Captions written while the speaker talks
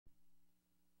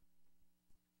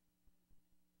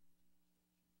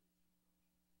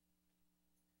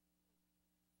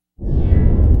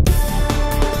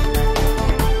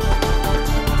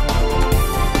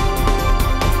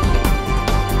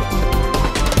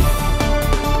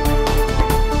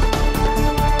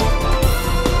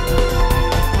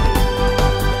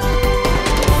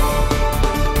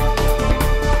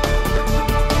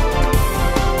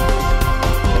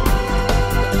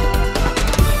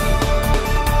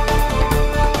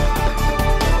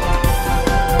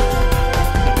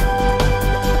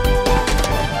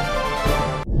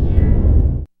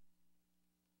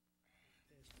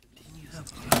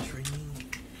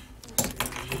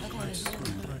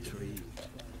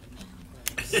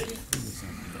I'd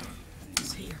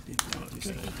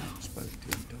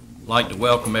like to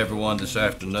welcome everyone this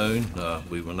afternoon.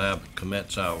 We will now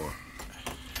commence our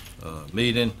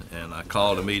meeting, and I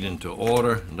call the meeting to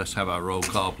order. Let's have our roll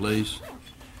call, please.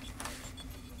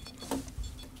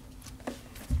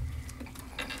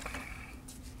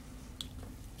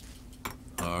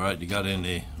 All right, you got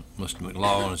any, Mr.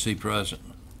 McLaughlin, is he present?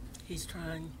 He's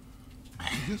trying.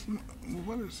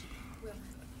 What is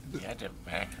You had to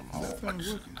back him off.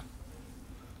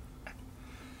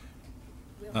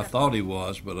 I thought he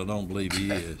was, but I don't believe he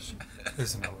is.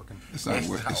 This is not working. It's not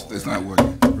working. It's not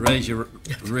working. Raise your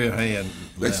rear hand.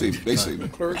 They see. They see. The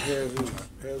clerk has his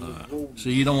vote.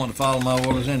 See, you don't want to follow my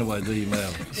orders anyway, do you,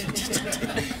 Mel?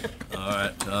 All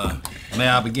right. May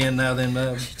I begin now then,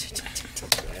 Mel?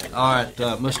 All right,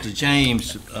 Mr.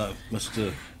 James,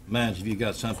 Mr. Manager, have you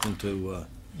got something to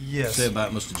Yes. say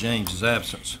about Mr. James's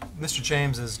absence? Mr.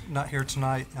 James is not here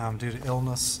tonight due to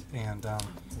illness, and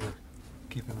we're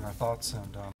keeping our thoughts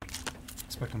and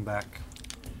expect him back.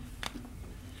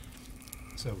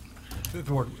 So the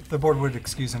board would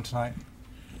excuse him tonight.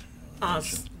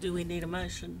 Do we need a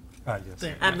motion? Yes.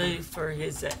 I move for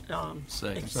his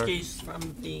excuse from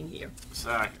being here.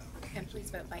 Second. And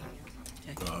please vote by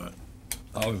hand. All right.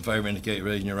 All in favor indicate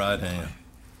raising your right hand.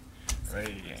 Raise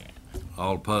your hand.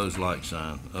 All opposed, like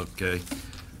sign. Okay.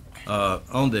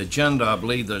 On the agenda, I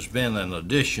believe there's been an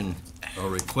addition, a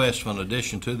request for an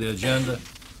addition to the agenda.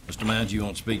 Mr. Manager, you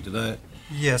want to speak to that?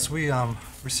 Yes, we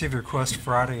received a request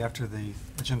Friday after the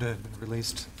agenda had been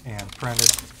released and printed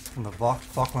from the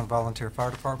Falkland Volunteer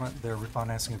Fire Department. They're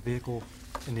refinancing a vehicle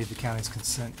and need the county's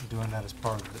consent in doing that as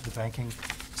part of the banking.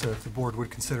 So if the board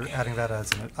would consider adding that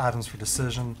as an items for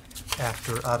decision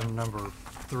after item number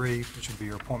 3, which would be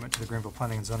your appointment to the Greenville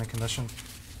Planning and Zoning Commission.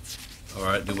 All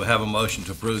right, do we have a motion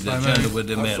to approve the agenda with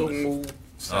the I so amendment? move.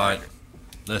 All right,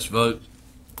 let's vote.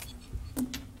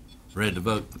 Ready to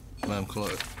vote, Madam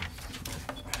Clerk?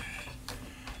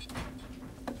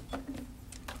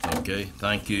 Okay,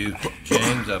 thank you.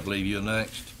 James, I believe you're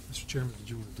next. Mr. Chairman, did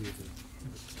you want to do the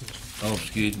application? Oh,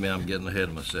 excuse me, I'm getting ahead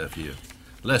of myself here.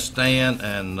 Let's stand,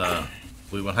 and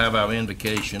we will have our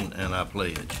invocation and our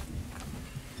pledge.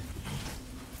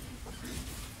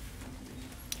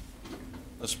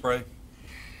 Let's pray.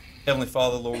 Heavenly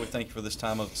Father, Lord, we thank you for this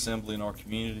time of assembly in our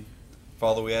community.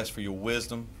 Father, we ask for your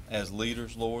wisdom as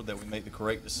leaders, Lord, that we make the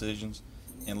correct decisions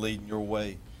and lead in your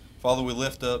way. Father, we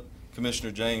lift up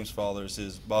Commissioner James, Father, as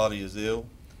his body is ill.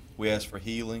 We ask for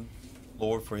healing,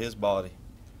 Lord, for his body.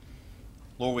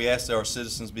 Lord, we ask that our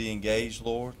citizens be engaged,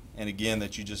 Lord, and again,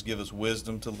 that you just give us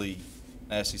wisdom to lead.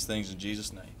 I ask these things in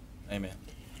Jesus' name. Amen.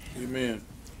 Amen.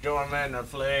 Join me in the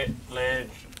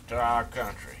pledge to our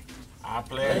country. I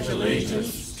pledge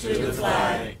Allegiance to the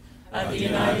flag of the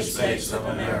United States of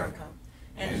America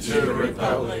and to the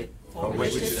republic for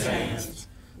which it stands,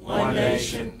 one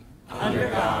nation, under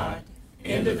God,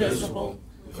 indivisible,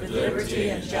 with liberty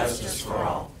and justice for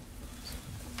all.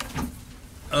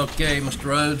 Okay, Mr.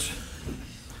 Rhodes.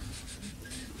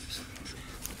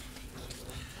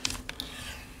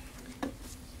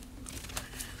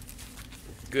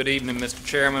 Good evening, Mr.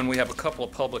 Chairman. We have a couple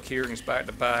of public hearings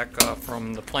back-to-back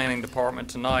from the Planning Department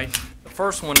tonight. The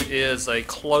first one is a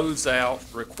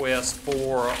closeout request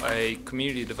for a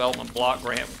community development block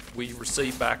grant we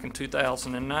received back in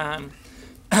 2009.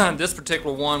 This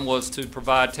particular one was to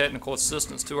provide technical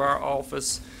assistance to our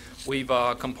office. We've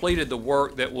completed the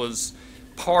work that was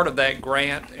part of that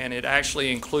grant, and it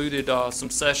actually included some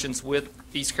sessions with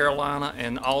East Carolina,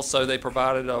 and also they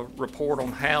provided a report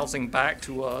on housing back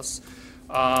to us.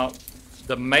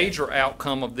 The major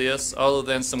outcome of this, other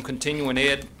than some continuing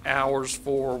ed hours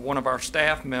for one of our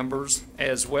staff members,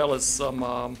 as well as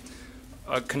some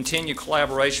continued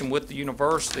collaboration with the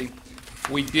university,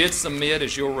 we did submit,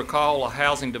 as you'll recall, a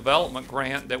housing development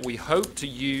grant that we hope to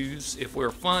use, if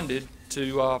we're funded,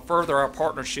 to further our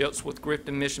partnerships with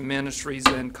Grifton Mission Ministries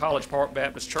and College Park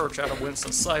Baptist Church out of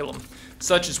Winston-Salem,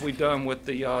 such as we've done with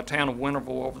the town of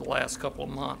Winterville over the last couple of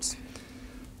months.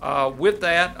 With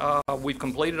that, we've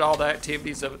completed all the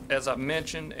activities as I've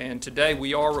mentioned, and today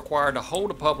we are required to hold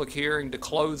a public hearing to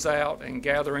close out and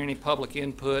gather any public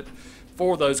input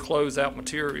for those closeout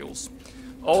materials.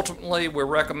 Ultimately, we're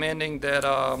recommending that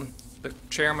the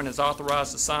chairman is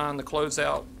authorized to sign the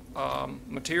closeout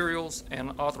materials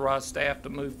and authorize staff to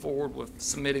move forward with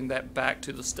submitting that back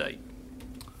to the state.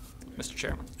 Mr.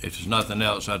 Chairman. If there's nothing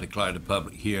else, I declare the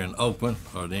public hearing open.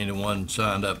 Or did anyone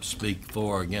signed up to speak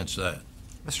for or against that?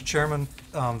 Mr. Chairman,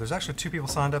 there's actually 2 people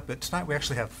signed up, but tonight we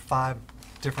actually have 5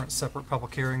 different separate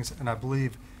public hearings, and I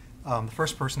believe the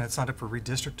first person had signed up for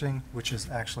redistricting, which is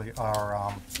actually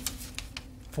our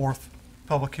 4th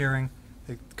public hearing.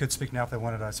 they could speak now if they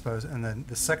wanted, I suppose. And then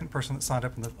the second person that signed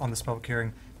up on this public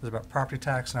hearing was about property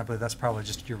tax, and I believe that's probably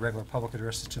just your regular public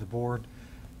addresses to the board.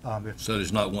 So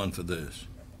there's not one for this?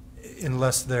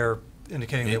 Unless they're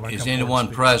indicating they want to Is come forward and anyone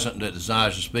speak. present that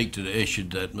desires to speak to the issue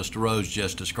that Mr. Rose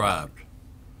just described?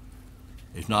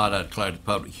 If not, I declare the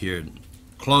public hearing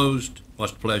closed.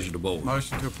 What's the pleasure of the board?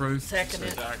 Motion to approve. Second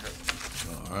it.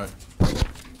 All right.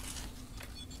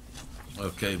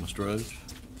 Okay, Mr. Rose.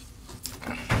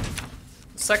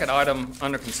 The second item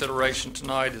under consideration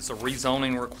tonight is a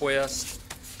rezoning request.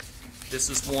 This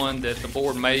is one that the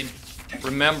board may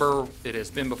remember. It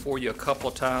has been before you a couple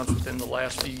of times within the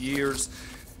last few years.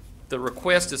 The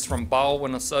request is from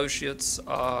Baldwin Associates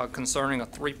concerning a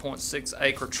 3.6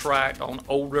 acre tract on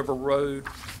Old River Road.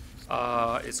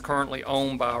 It's currently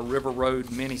owned by River Road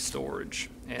Mini Storage.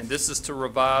 And this is to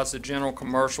revise the general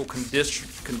commercial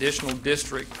conditional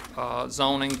district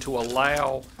zoning to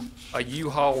allow a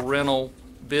U-Haul rental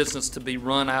business to be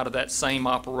run out of that same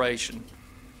operation.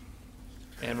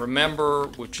 And remember,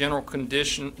 with general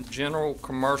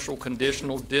commercial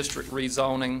conditional district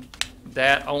rezoning,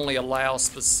 that only allows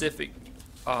specific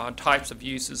types of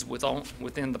uses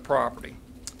within the property.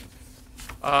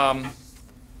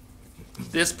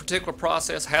 This particular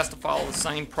process has to follow the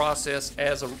same process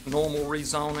as a normal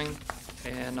rezoning.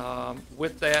 And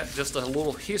with that, just a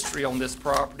little history on this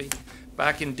property.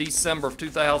 Back in December of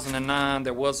 2009,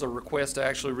 there was a request to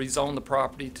actually rezone the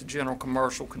property to general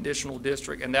commercial conditional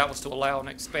district, and that was to allow an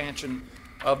expansion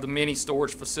of the mini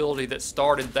storage facility that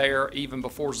started there even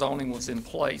before zoning was in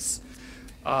place.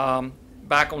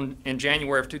 Back in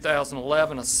January of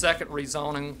 2011, a second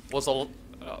rezoning was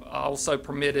also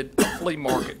permitted a flea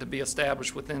market to be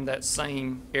established within that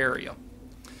same area.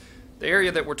 The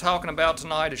area that we're talking about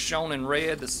tonight is shown in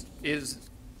red.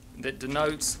 That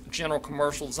denotes general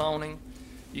commercial zoning.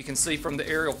 You can see from the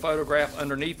aerial photograph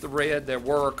underneath the red, there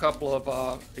were a couple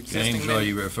of existing. James, are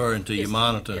you referring to your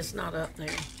monitor? It's not up there.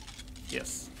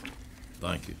 Yes.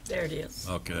 Thank you. There it is.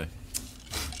 Okay.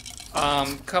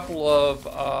 Couple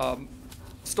of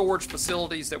storage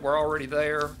facilities that were already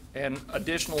there, and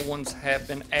additional ones have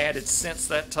been added since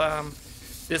that time.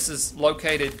 This is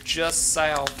located just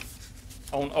south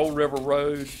on Old River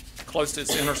Road, close to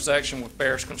its intersection with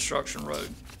Bearish Construction Road,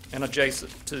 and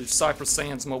adjacent to Cypress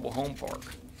Sands Mobile Home Park.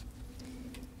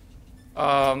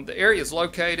 The area is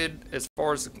located, as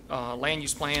far as land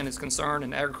use plan is concerned,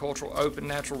 in agricultural open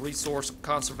natural resource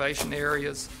conservation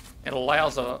areas, and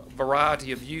allows a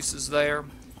variety of uses there.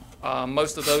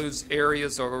 Most of those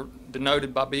areas are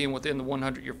denoted by being within the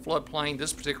 100-year floodplain.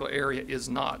 This particular area is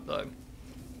not, though.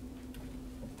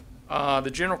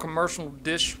 The general commercial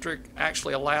district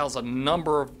actually allows a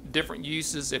number of different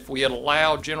uses. If we had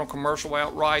allowed general commercial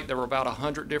outright, there were about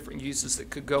 100 different uses that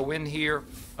could go in here.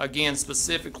 Again,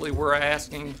 specifically, we're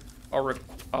asking or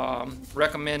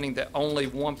recommending that only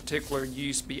one particular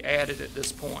use be added at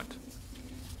this point.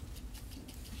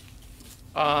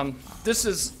 This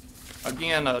is,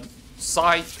 again, a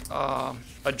site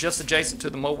just adjacent to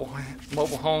the mobile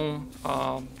home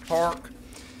park.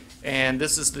 And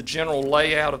this is the general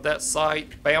layout of that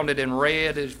site, bounded in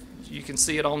red, as you can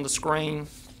see it on the screen.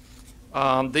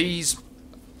 These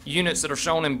units that are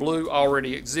shown in blue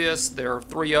already exist. There are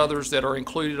 3 others that are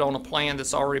included on a plan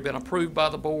that's already been approved by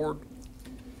the board.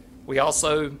 We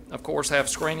also, of course, have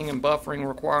screening and buffering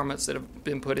requirements that have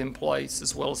been put in place,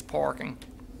 as well as parking.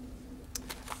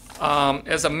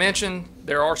 As I mentioned,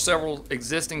 there are several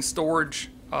existing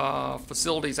storage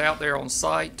facilities out there on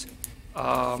site.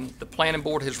 The planning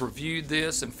board has reviewed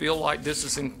this and feel like this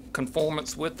is in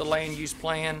conformance with the land use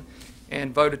plan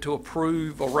and voted to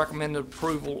approve or recommended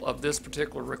approval of this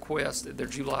particular request at their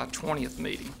July 20th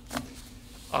meeting.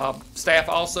 Staff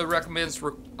also recommends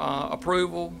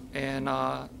approval, and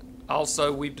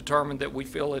also we've determined that we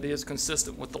feel it is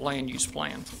consistent with the land use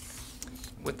plan.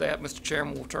 With that, Mr.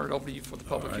 Chairman, we'll turn it over to you for the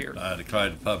public hearing. I declare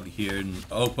the public hearing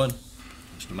open.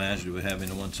 Mr. Manager, do we have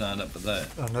anyone signed up for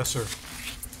that? No, sir.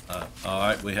 All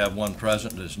right, we have one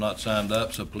present that's not signed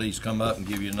up, so please come up and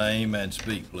give your name and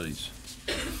speak, please.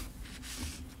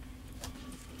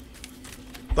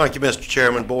 Thank you, Mr.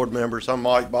 Chairman, board members. I'm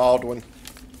Mike Baldwin,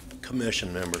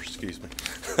 commission member, excuse me.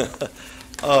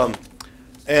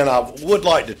 And I would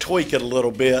like to tweak it a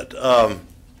little bit. The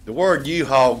word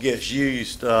U-Haul gets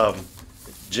used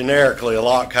generically a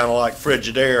lot, kind of like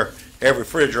Frigidaire. Every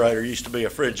refrigerator used to be a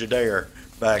Frigidaire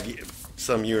back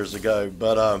some years ago.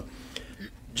 But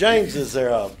James, is there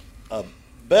a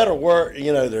better word?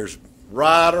 You know, there's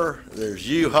Ryder, there's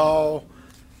U-Haul.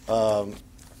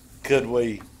 Could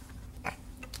we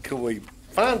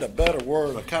find a better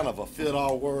word, a kind of a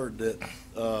fit-all word that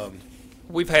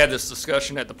we've had this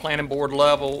discussion at the planning board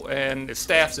level, and the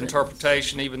staff's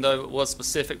interpretation, even though it was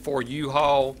specific for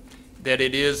U-Haul, that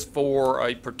it is for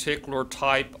a particular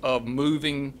type of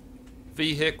moving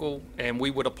vehicle, and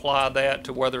we would apply that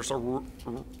to whether it's a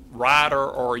rider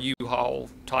or a U-Haul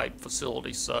type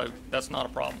facility, so that's not a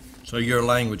problem. So your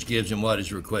language gives him what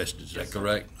is requested, is that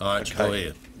correct? All right, go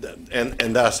ahead.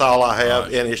 And that's all I have. All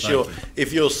right, And it's thank you.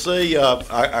 if you'll see,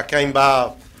 I came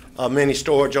by mini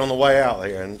storage on the way out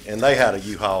there, and they had a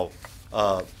U-Haul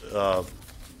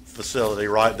facility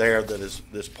right there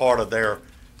that's part of their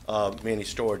mini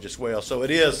storage as well. So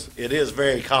it is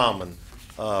very common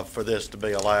for this to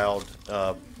be allowed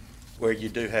where you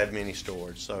do have mini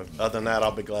storage. So other than that,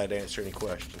 I'll be glad to answer any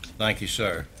questions. Thank you,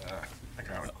 sir. I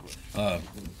got a question.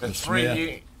 Mr.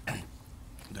 Smith?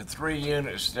 The 3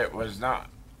 units that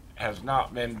has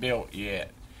not been built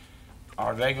yet,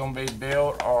 are they gonna be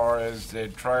built, or is the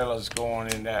trailers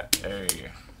going in that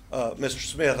area? Mr.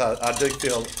 Smith, I do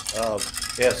feel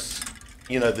as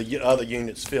the other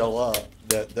units fill up,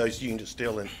 that those units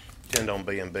still intend on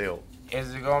being built.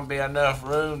 Is there gonna be enough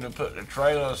room to put the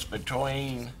trailers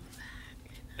between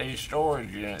these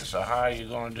storage units, so how are you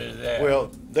gonna do that?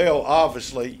 Well, they'll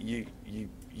obviously,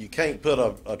 you can't put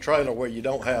a trailer where you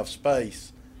don't have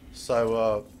space,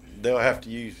 so they'll have to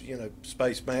use,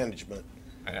 space management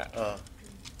Yeah.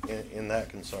 in that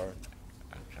concern.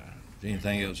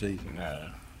 Anything else, Heath? No.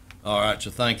 All right, so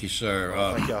thank you, sir.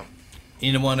 Thank y'all.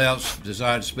 Anyone else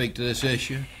desire to speak to this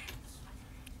issue?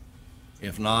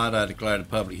 If not, I declare the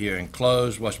public hearing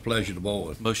closed. What's the pleasure of the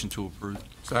board? Motion to approve.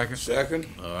 Second.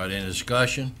 All right, any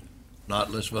discussion?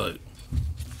 Not, let's vote.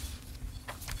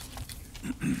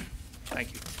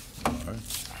 Thank you. All right.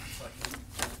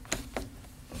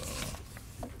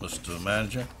 Mr.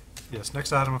 Manager? Yes,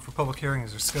 next item for public hearing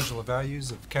is a schedule of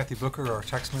values. If Kathy Booker, our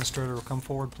tax administrator, will come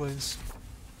forward, please.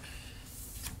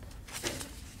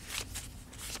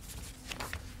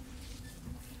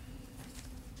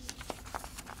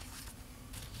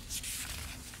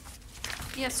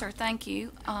 Yes, sir, thank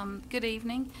you. Good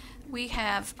evening. We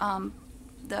have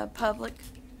the public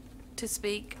to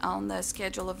speak on the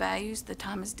schedule of values. The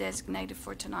time is designated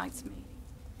for tonight's meeting.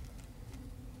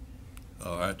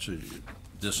 All right, so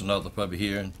this another public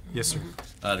hearing? Yes, sir.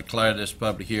 I declare this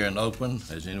public hearing open.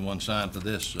 Has anyone signed for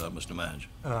this, Mr. Manager?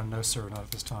 No, sir, not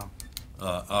at this time.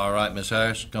 All right, Ms.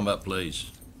 Harris, come up, please.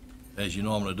 As you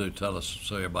normally do, tell us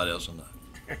so everybody else will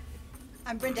know.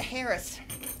 I'm Brenda Harris.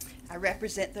 I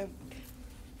represent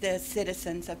the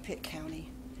citizens of Pitt County.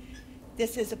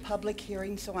 This is a public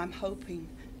hearing, so I'm hoping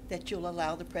that you'll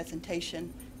allow the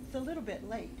presentation. It's a little bit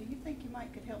late. Do you think you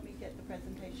could help me get the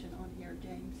presentation on here,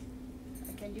 James?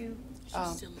 Can you?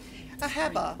 I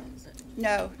have a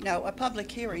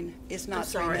public hearing is not I'm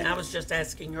 3 sorry, minutes. I was just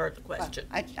asking her the question.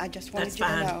 I just wanted That's you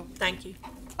to fine. know. Thank you.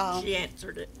 She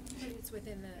answered it It's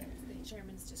within the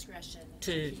chairman's discretion.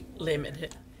 to limit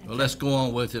it. Well, let's go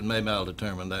on with it. Maybe I'll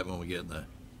determine that when we get there.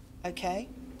 Okay?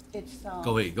 It's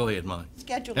Go ahead, Mike.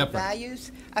 schedule Help of her.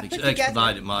 values. I put Expedite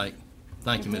together. it, Mike.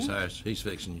 Thank you, Ms. Harris. He's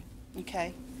fixing you.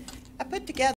 Okay. I put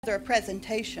together a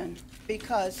presentation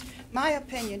because my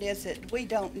opinion is that we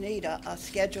don't need a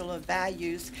schedule of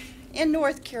values. In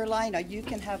North Carolina, you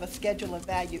can have a schedule of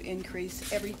value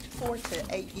increase every 4 to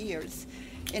 8 years.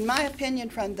 In my opinion,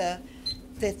 from the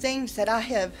things that I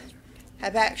have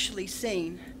actually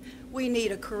seen, we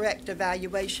need a correct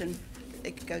evaluation.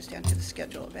 It goes down to the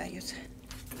schedule of values.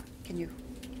 Can you?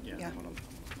 Yeah.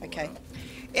 Okay.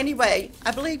 Anyway,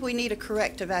 I believe we need a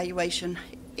correct evaluation.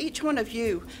 Each one of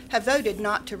you have voted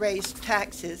not to raise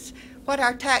taxes. What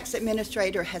our tax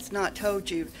administrator has not told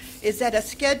you is that a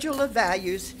schedule of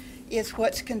values is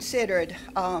what's considered,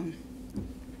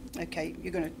 okay,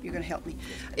 you're gonna help me.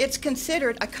 It's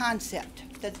considered a concept.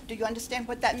 Do you understand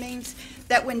what that means?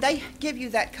 That when they give you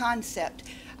that concept,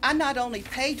 I not only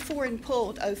paid for and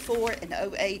pulled 04 and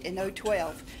 08 and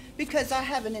 012 because I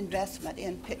have an investment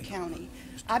in Pitt County.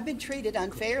 I've been treated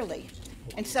unfairly.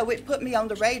 And so it put me on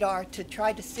the radar to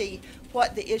try to see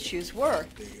what the issues were.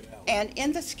 And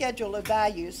in the schedule of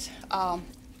values,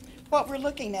 what we're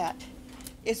looking at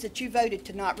is that you voted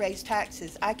to not raise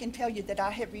taxes. I can tell you that I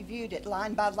have reviewed it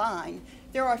line by line.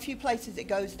 There are a few places it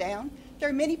goes down. There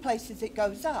are many places it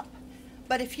goes up.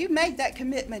 But if you made that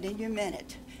commitment and you meant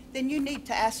it, then you need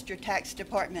to ask your tax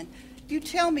department, you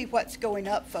tell me what's going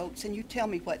up, folks, and you tell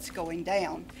me what's going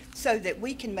down so that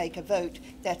we can make a vote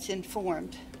that's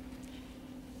informed.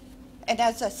 And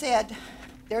as I said,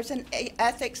 there's an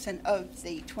ethics and oath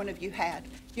that each one of you had.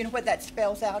 You know what that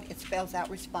spells out? It spells out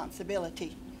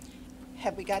responsibility.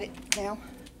 Have we got it now?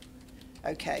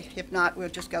 Okay, if not, we'll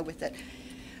just go with it.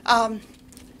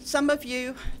 Some of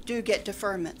you do get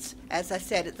deferments, as I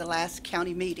said at the last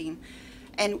county meeting.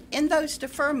 And in those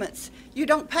deferments, you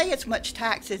don't pay as much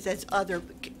taxes as other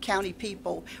county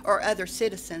people or other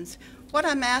citizens. What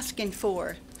I'm asking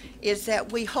for is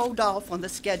that we hold off on the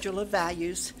schedule of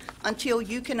values until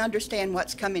you can understand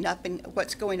what's coming up and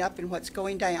what's going up and what's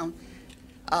going down.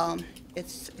 Yep,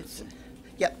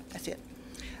 that's it.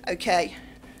 Okay.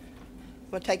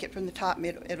 We'll take it from the top, and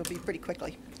it'll be pretty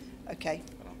quickly. Okay.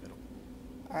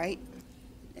 All right.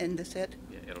 And this it?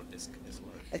 Yeah, it's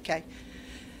low. Okay.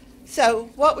 So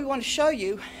what we want to show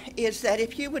you is that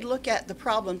if you would look at the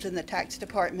problems in the tax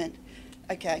department,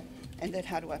 okay, and then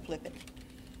how do I flip it?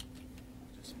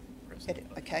 Hit it,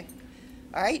 okay.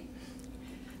 All right.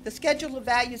 The schedule of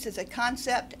values is a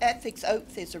concept. Ethics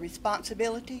oath is a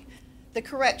responsibility. The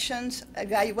corrections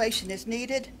evaluation is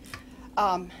needed.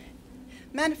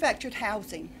 Manufactured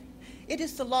housing. It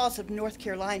is the laws of North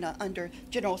Carolina under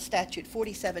General Statute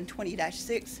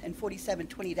 4720-6 and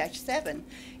 4720-7.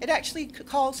 It actually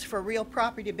calls for real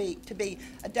property to be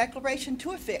a declaration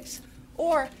to affix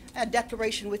or a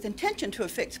declaration with intention to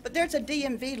affix. But there's a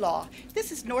DMV law. This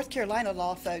is North Carolina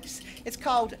law, folks. It's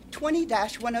called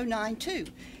 20-1092.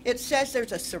 It says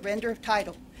there's a surrender of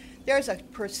title. There's a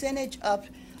percentage of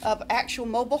actual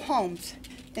mobile homes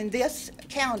in this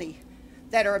county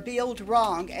that are billed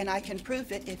wrong, and I can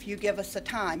prove it if you give us the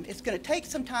time. It's going to take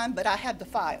some time, but I have the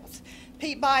files.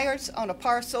 Pete Byers on a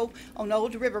parcel on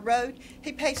Old River Road,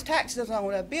 he pays taxes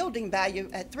on a building value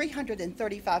at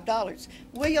 $335.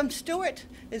 William Stewart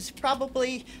is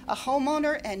probably a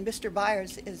homeowner, and Mr.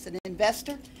 Byers is an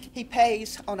investor. He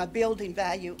pays on a building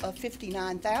value of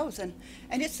 $59,000,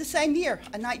 and it's the same year,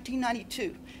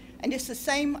 1992, and it's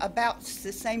about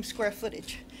the same square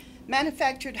footage.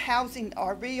 Manufactured housing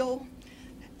are real.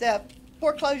 The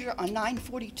foreclosure on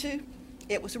 942,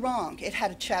 it was wrong. It had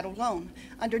a chattel loan.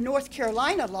 Under North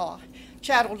Carolina law,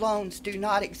 chattel loans do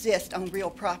not exist on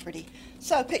real property.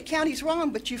 So Pitt County's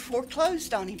wrong, but you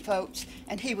foreclosed on him, folks,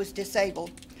 and he was disabled.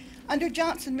 Under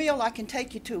Johnson Mill, I can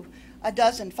take you to a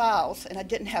dozen files, and I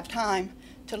didn't have time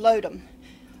to load them.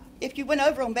 If you went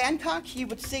over on Bangkok, you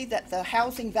would see that the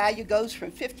housing value goes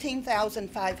from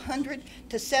 $15,500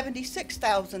 to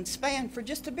 $76,000 span for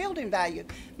just the building value.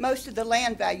 Most of the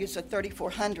land values are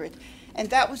 $3,400,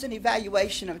 and that was an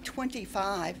evaluation of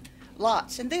 25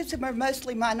 lots. And these are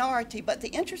mostly minority, but the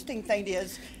interesting thing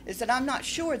is that I'm not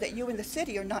sure that you in the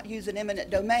city are not using eminent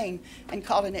domain and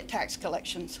calling it tax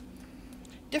collections.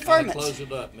 Deferments. Close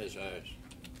it up, Ms. Harris.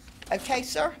 Okay,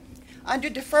 sir.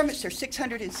 Under deferments, there's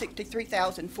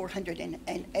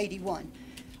 $663,481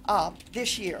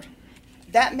 this year.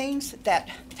 That means that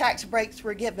tax breaks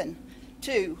were given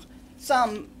to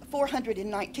some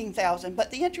 $419,000.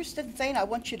 But the interesting thing, I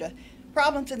want you to,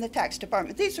 problems in the tax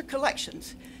department, these are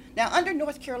collections. Now, under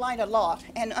North Carolina law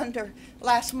and under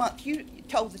last month, you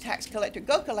told the tax collector,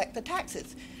 go collect the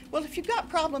taxes. Well, if you've got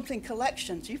problems in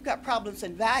collections, you've got problems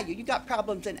in value, you've got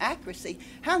problems in accuracy,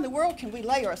 how in the world can we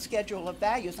layer a schedule of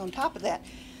values on top of that?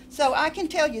 So I can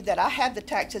tell you that I have the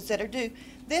taxes that are due.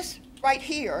 This right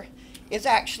here is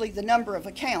actually the number of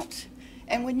accounts.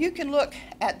 And when you can look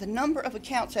at the number of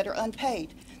accounts that are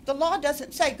unpaid, the law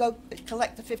doesn't say go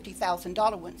collect the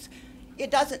 $50,000 ones.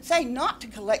 It doesn't say not to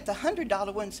collect the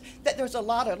 $100 ones, that there's a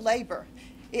lot of labor.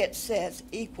 It says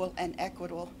equal and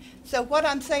equitable. So what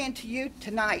I'm saying to you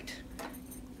tonight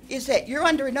is that you're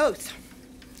under an oath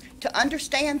to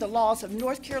understand the laws of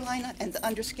North Carolina and to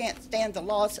understand the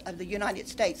laws of the United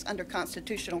States under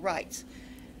constitutional rights.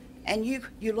 And you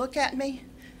look at me,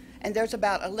 and there's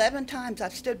about 11 times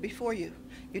I've stood before you.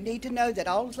 You need to know that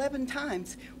all 11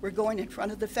 times we're going in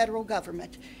front of the federal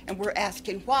government, and we're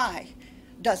asking why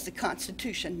does the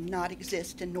Constitution not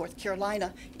exist in North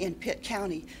Carolina, in Pitt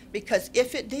County? Because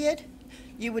if it did,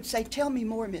 you would say, tell me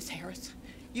more, Ms. Harris.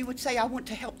 You would say, I want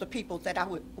to help the people that I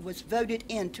was voted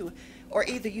into, or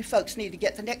either you folks need to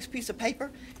get the next piece of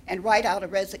paper and write out a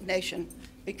resignation,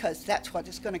 because that's what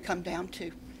it's going to come down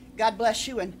to. God bless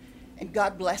you, and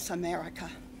God bless America.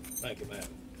 Thank you, ma'am.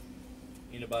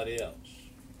 Anybody else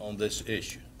on this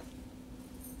issue?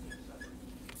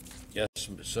 Yes,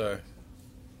 sir.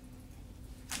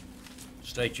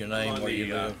 State your name, where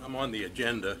you live. I'm on the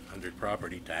agenda under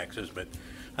property taxes, but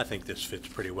I think this fits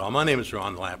pretty well. My name is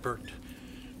Ron Lappert.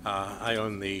 I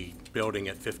own the building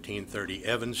at 1530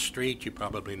 Evans Street. You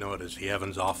probably know it as the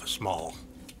Evans Office Mall.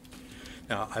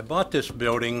 Now, I bought this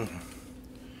building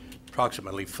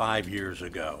approximately 5 years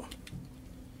ago,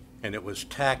 and it was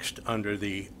taxed under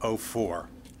the 04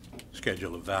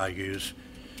 Schedule of Values.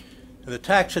 The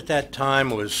tax at that time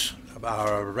was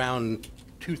around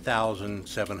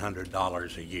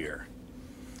 $2,700 a year.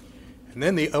 And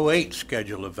then the '08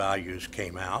 schedule of values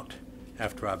came out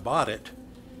after I bought it,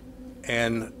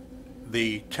 and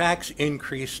the tax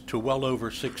increased to well over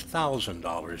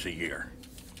 $6,000 a year,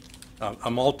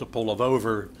 a multiple of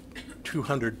over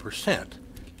 200%.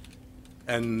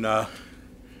 And I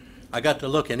got to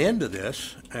looking into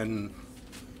this, and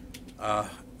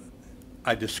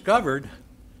I discovered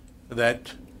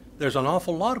that there's an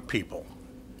awful lot of people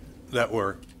that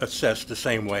were assessed the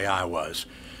same way I was.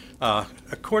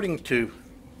 According to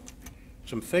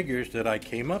some figures that I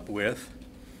came up with,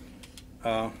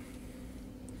 the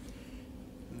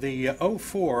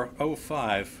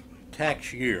 04-05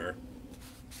 tax year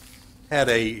had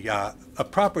a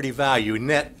property value,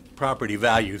 net property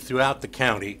value throughout the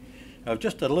county of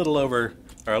just a little over,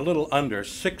 or a little under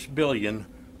 $6.5 billion.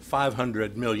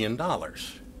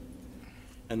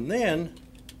 And then,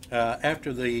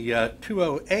 after the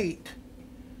 2008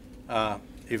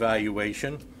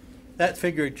 evaluation, that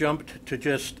figure jumped to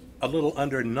just a little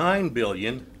under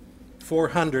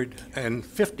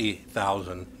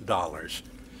 $9,450,000,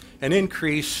 an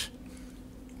increase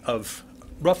of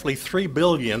roughly $3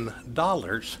 billion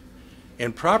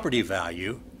in property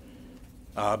value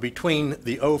between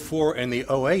the 04 and the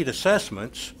 08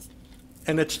 assessments,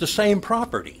 and it's the same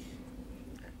property.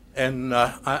 And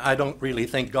I don't really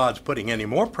think God's putting any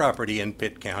more property in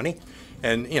Pitt County,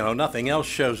 and nothing else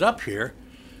shows up here.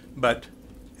 But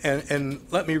and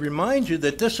let me remind you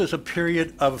that this is a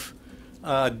period of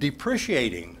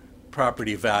depreciating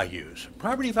property values.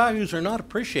 Property values are not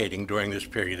appreciating during this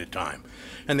period of time,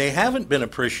 and they haven't been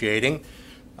appreciating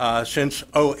since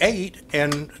 '08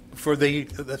 and for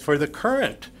the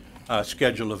current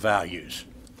schedule of values.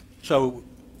 So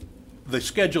the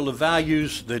schedule of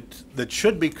values that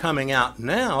should be coming out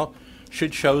now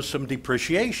should show some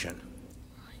depreciation.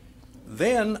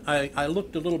 Then I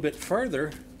looked a little bit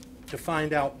further to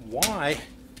find out why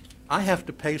I have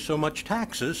to pay so much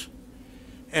taxes,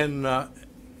 and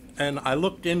I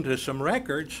looked into some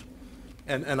records,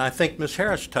 and I think Ms.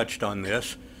 Harris touched on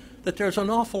this, that there's an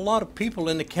awful lot of people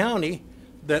in the county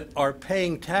that are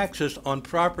paying taxes on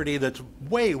property that's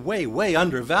way, way, way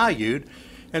undervalued,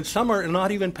 and some are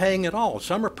not even paying at all.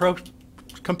 Some are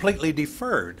completely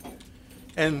deferred.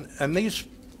 And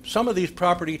some of these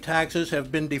property taxes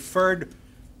have been deferred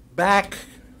back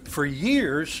for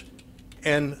years,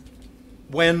 and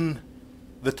when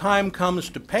the time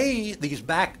comes to pay these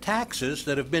back taxes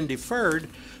that have been deferred,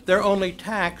 they're only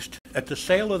taxed at the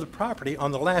sale of the property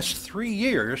on the last 3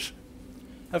 years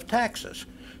of taxes.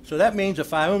 So that means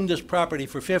if I own this property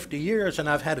for 50 years and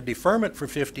I've had a deferment for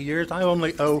 50 years, I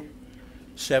only owe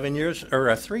 7 years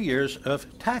or 3 years of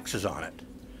taxes on it.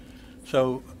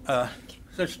 So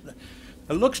it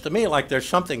looks to me like there's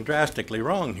something drastically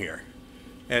wrong here.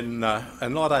 And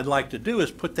what I'd like to do is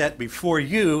put that before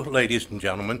you, ladies and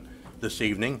gentlemen, this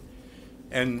evening,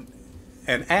 and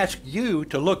ask you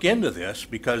to look into this,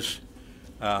 because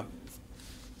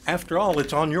after all,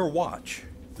 it's on your watch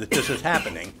that this is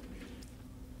happening.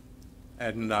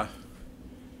 And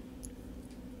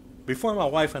before my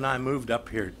wife and I moved up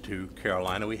here to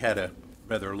Carolina, we had a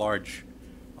rather large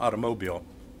automobile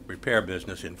repair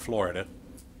business in Florida.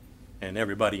 And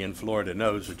everybody in Florida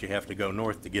knows that you have to go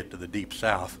north to get to the deep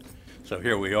south. So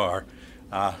here we are.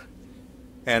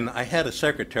 And I had a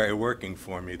secretary working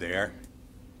for me there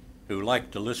who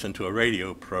liked to listen to a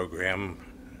radio program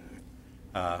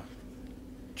put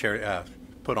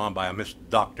on by a Miss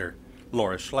Dr.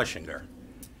 Laura Schlesinger.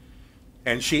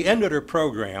 And she ended her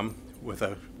program with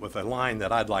a line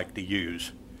that I'd like to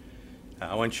use.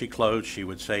 When she closed, she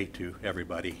would say to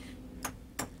everybody,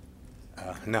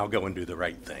 now go and do the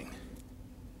right thing.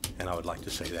 And I would like to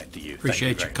say that to you.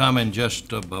 Appreciate you coming. Just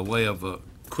by way of a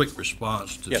quick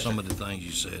response to Yes, some sir. of the things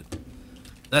you said.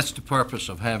 That's the purpose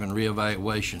of having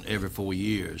reevaluation every 4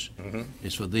 years,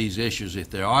 is for these issues,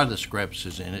 if there are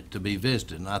discrepancies in it, to be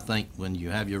visited. And I think when you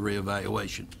have your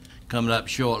reevaluation coming up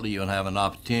shortly, you'll have an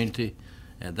opportunity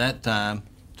at that time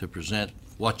to present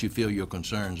what you feel your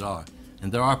concerns are.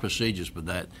 And there are procedures for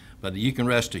that. But you can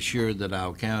rest assured that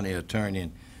our county attorney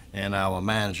and our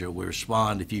manager will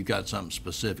respond if you've got something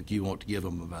specific you want to give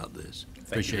them about this.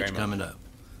 Appreciate you coming up.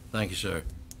 Thank you, sir.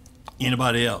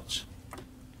 Anybody else?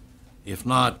 If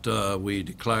not, we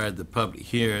declared the public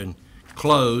hearing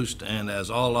closed, and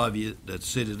as all of you that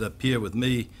seated up here with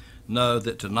me know,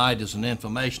 that tonight is an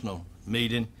informational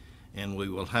meeting, and we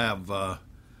will have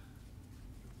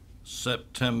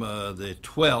September the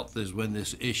 12th is when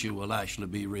this issue will actually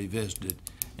be revisited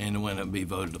and when it will be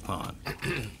voted upon.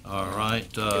 All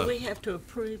right. Do we have to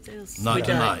approve this? Not We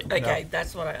don't. tonight. Okay,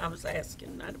 that's what I was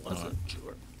asking. I wasn't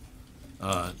sure.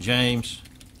 James?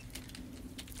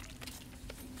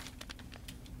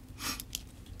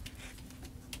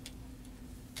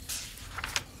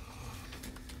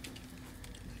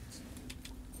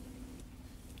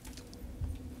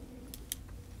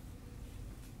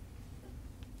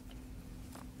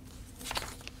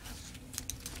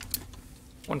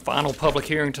 one final public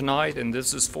hearing tonight, and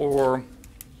this is for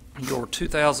your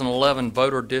 2011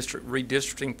 voter district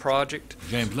redistricting project.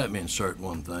 James, let me insert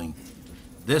one thing.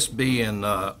 This being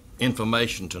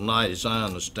information tonight, as I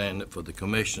understand it, for the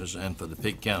commissioners and for the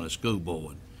Pitt County School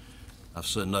Board.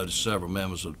 I've noticed several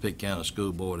members of the Pitt County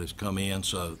School Board has come in,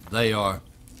 so they are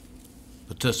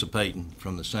participating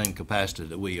from the same capacity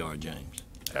that we are, James.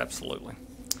 Absolutely.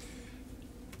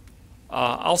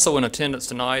 Also in attendance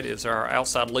tonight is our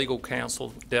outside legal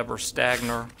counsel, Deborah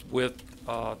Stagner, with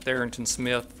Tharrington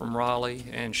Smith from Raleigh,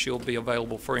 and she'll be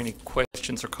available for any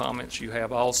questions or comments you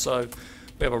have. Also,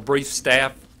 we have a brief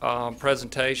staff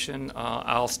presentation.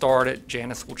 I'll start it.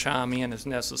 Janice will chime in as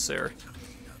necessary.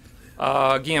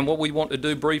 Again, what we want to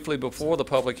do briefly before the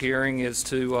public hearing is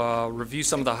to review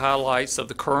some of the highlights of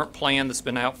the current plan that's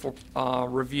been out for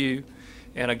review.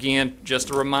 And again, just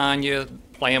to remind you,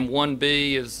 Plan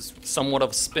 1B is somewhat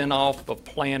of a spinoff of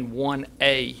Plan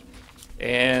 1A.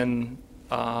 And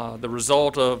the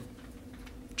result of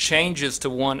changes to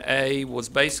 1A was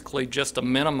basically just to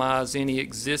minimize any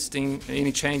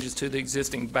changes to the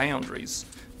existing boundaries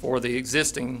for the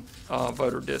existing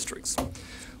voter districts.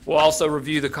 We'll also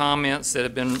review the comments that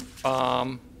have been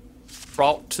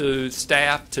brought to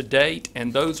staff to date,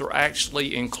 and those are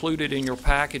actually included in your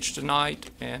package tonight,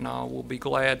 and we'll be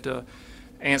glad to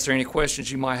answer any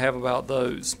questions you might have about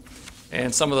those.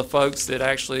 And some of the folks that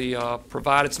actually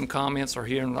provided some comments are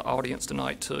here in the audience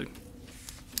tonight too.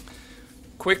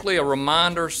 Quickly, a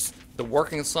reminder, the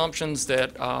working assumptions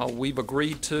that we've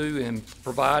agreed to in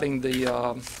providing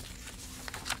the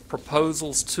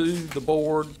proposals to the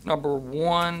board. Number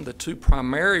one, the two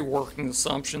primary working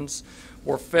assumptions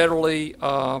were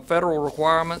federal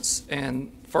requirements,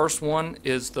 and first one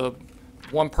is the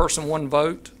one person, one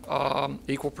vote,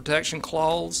 equal protection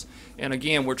clause. And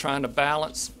again, we're trying to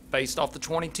balance based off the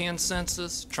 2010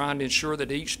 census, trying to ensure that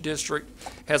each district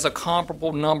has a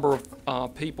comparable number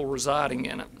of people residing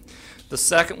in it. The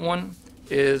second one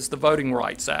is the Voting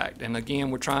Rights Act, and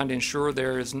again, we're trying to ensure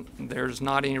there's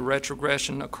not any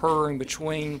retrogression occurring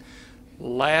between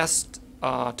last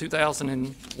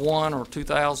 2001 or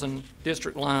 2000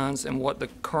 district lines and what the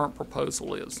current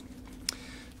proposal is.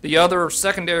 The other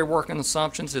secondary working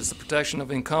assumptions is the protection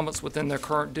of incumbents within their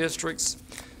current districts,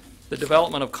 the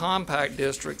development of compact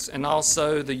districts, and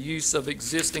also the use of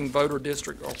existing voter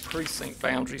district or precinct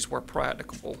boundaries where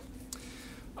practicable.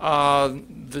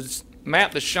 The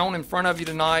map that's shown in front of you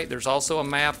tonight, there's also a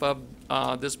map of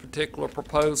this particular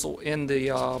proposal in the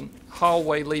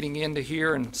hallway leading into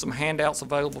here, and some handouts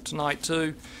available tonight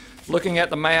too. Looking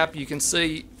at the map, you can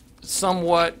see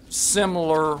somewhat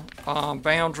similar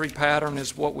boundary pattern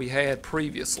as what we had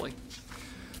previously.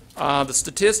 The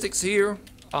statistics here,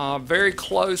 very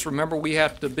close. Remember, we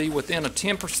have to be within a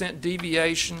 10%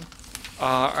 deviation.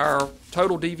 Our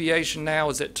total deviation now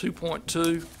is at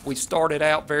 2.2. We started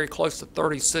out very close to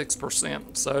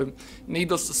 36%. So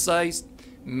needless to say,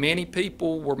 many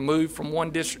people were moved from one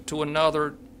district to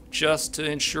another just to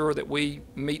ensure that we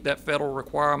meet that federal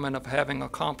requirement of having a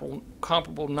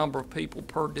comparable number of people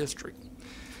per district.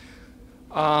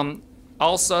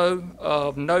 Also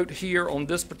of note here on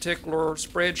this particular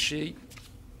spreadsheet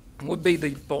would be the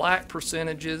black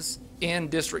percentages in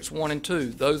districts 1 and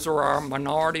 2. Those are our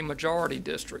minority-majority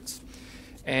districts.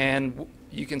 And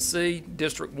you can see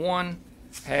District 1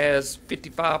 has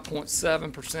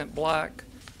 55.7% black,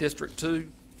 District 2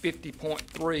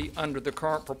 50.3 under the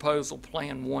current proposal,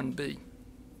 Plan 1B.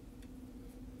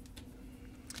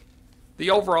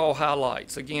 The overall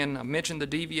highlights, again, I mentioned the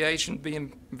deviation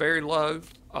being very low.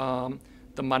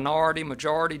 The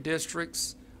minority-majority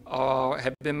districts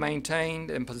have been maintained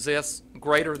and possess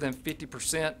greater than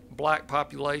 50% black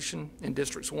population in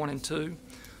Districts 1 and 2.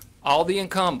 All the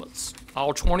incumbents,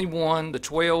 all 21, the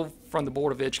 12 from the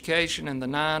Board of Education and the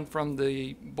 9 from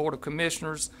the Board of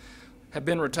Commissioners, have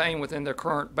been retained within their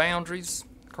current boundaries,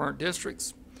 current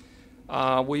districts.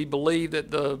 We believe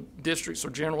that the districts are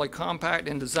generally compact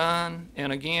in design,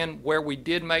 and again, where we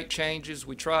did make changes,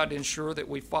 we tried to ensure that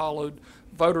we followed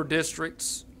voter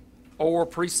districts or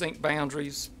precinct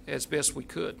boundaries as best we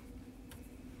could.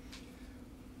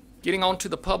 Getting on to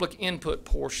the public input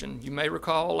portion, you may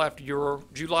recall after your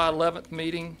July 11th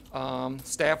meeting,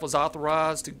 staff was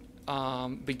authorized to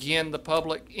begin the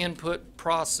public input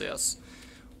process.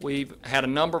 We've had a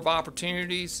number of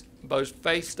opportunities, both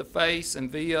face-to-face and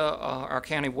via our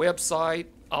county website.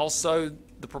 Also,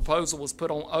 the proposal was put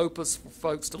on Opus for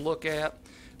folks to look at,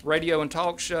 radio and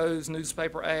talk shows,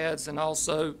 newspaper ads, and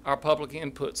also our public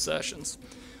input sessions.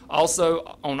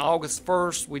 Also, on August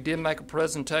 1st, we did make a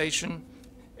presentation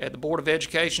at the Board of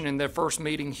Education in their first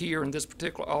meeting here in this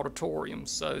particular auditorium.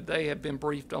 So they have been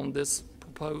briefed on this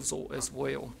proposal proposal as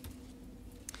well.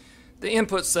 The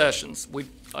input sessions, we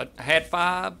had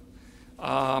 5.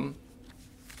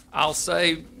 I'll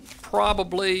say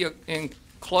probably in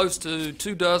close to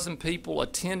 24 people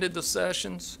attended the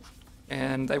sessions,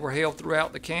 and they were held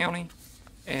throughout the county.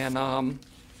 And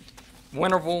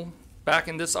Winterville, back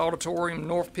in this auditorium,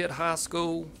 North Pitt High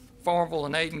School, Farmville,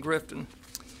 and Ayden-Grifton.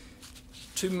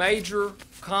 2 major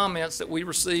comments that we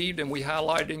received and we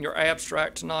highlighted in your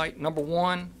abstract tonight. Number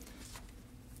 1,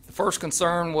 the first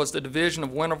concern was the division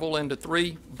of Winterville into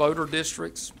 3 voter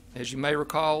districts. As you may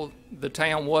recall, the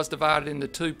town was divided into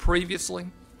 2 previously.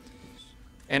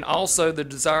 And also the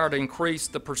desire to increase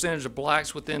the percentage of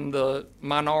blacks within the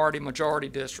minority-majority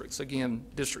districts, again,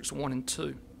 districts 1 and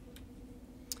 2.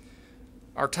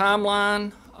 Our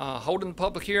timeline, holding the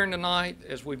public hearing tonight,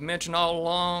 as we've mentioned all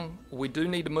along, we do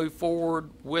need to move forward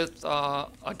with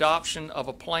adoption of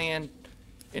a plan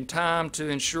in time to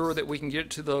ensure that we can get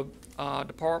it to the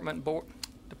Department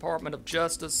of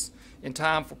Justice in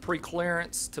time for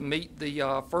pre-clearance to meet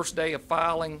the first day of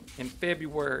filing in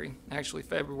February, actually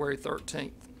February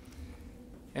 13th.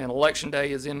 And Election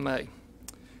Day is in May.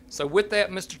 So with that,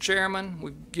 Mr. Chairman,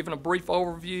 we've given a brief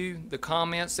overview. The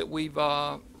comments that we've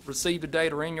received today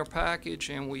are in your package,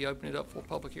 and we open it up for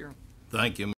public hearing.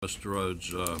 Thank you, Mr.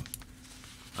 Rhodes.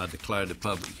 I declare the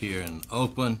public hearing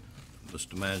open.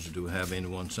 Mr. Manager, do we have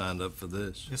anyone signed up for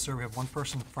this? Yes, sir. We have one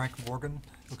person, Frank Morgan,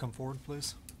 who'll come forward,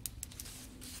 please.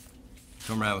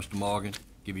 Come around, Mr. Morgan.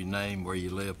 Give your name, where you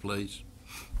live, please.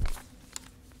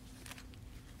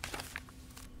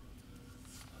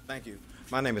 Thank you.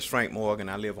 My name is Frank Morgan.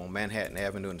 I live on Manhattan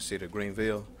Avenue in the city of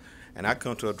Greenville, and I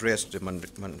come to address the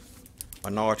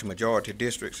minority-majority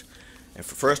districts. And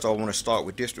first, I want to start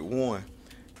with District 1.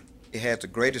 It has the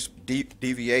greatest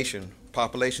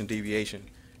population deviation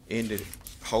in the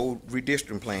whole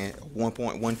redistricting plan,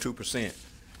 1.12%.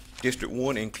 District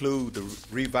 1 includes the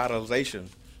revitalization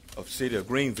of the city of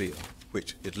Greenville,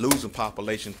 which is losing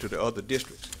population to the other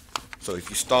districts. So if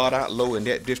you start out low in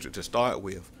that district to start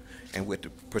with, and with the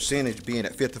percentage being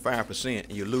at 55%,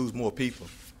 and you lose more people,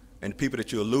 and the people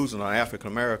that you're losing are African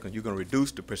American, you're going to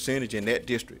reduce the percentage in that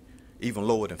district even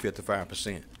lower than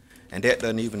 55%. And that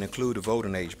doesn't even include the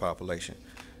voting age population.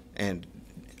 And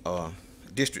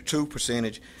District 2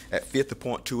 percentage at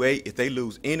 50.28, if they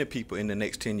lose any people in the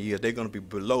next 10 years, they're going to be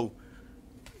below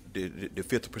the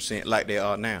 50% like they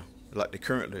are now, like they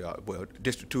currently are. Well,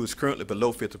 District 2 is currently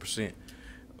below 50%.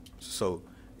 So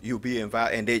you'll be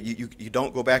invited, and then you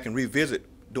don't go back and revisit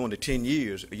during the 10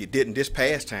 years. You didn't this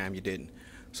past time, you didn't.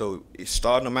 So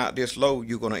starting them out this low,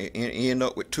 you're going to end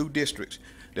up with 2 districts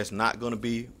that's not going to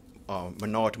be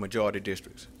minority-majority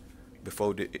districts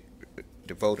before the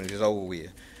voting is over with.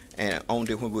 And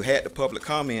when we had the public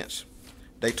comments,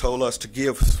 they told us to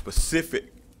be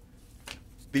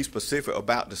specific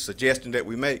about the suggestion that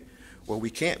we make. Well,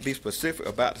 we can't be specific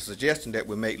about the suggestion that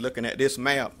we make looking at this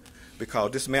map,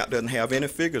 because this map doesn't have any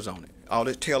figures on it. All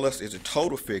it tells us is the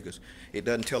total figures. It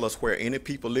doesn't tell us where any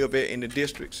people live at in the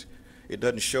districts. It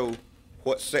doesn't show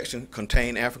what section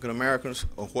contain African Americans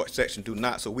or what section do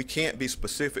not. So we can't be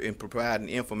specific in providing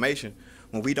information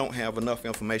when we don't have enough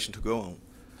information to go on.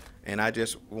 And I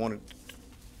just wanted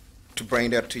to bring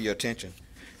that to your attention.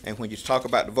 And when you talk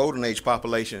about the voting age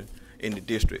population in the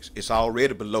districts, it's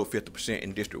already below 50%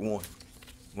 in District 1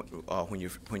 when you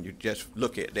just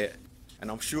look at that. And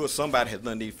I'm sure somebody has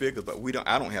done these figures, but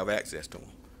I don't have access to them.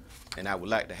 And I would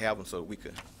like to have them so we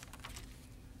could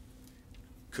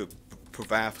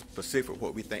provide specific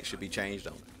what we think should be changed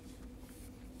on it.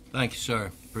 Thank you,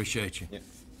 sir. Appreciate you. Yeah.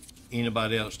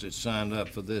 Anybody else that signed up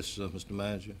for this, Mr.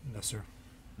 Manager? No, sir.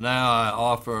 Now I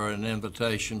offer an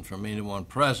invitation from anyone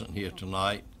present here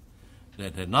tonight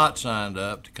that had not signed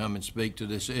up to come and speak to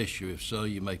this issue. If so,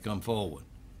 you may come forward.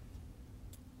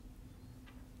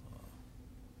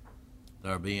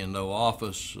 There being no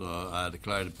office, I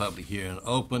declare the public hearing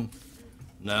open.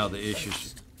 Now the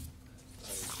issue's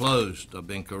closed. I've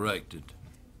been corrected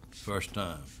first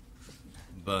time.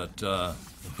 But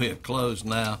we are closed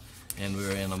now, and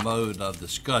we're in a mode of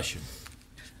discussion.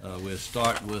 We'll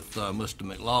start with Mr.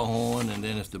 McLawhorn, and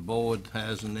then if the board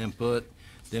has an input,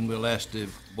 then we'll ask the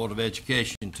Board of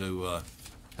Education to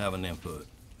have an input.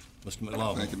 Mr.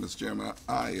 McLawhorn. Thank you, Mr. Chairman.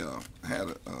 I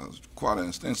had quite an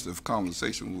extensive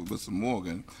conversation with Mr.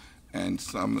 Morgan and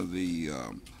some of the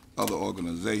other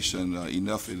organizations.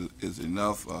 Enough is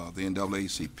Enough, the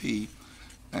NAACP,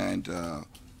 and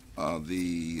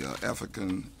the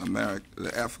African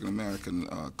American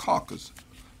Caucus,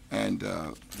 and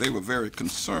they were very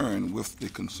concerned with the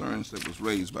concerns that was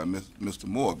raised by Mr.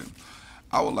 Morgan.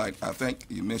 I think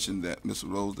you mentioned that,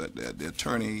 Mr. Rose, that the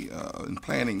attorney in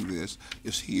planning this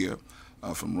is here.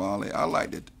 from Raleigh. I'd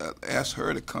like to ask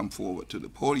her to come forward to the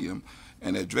podium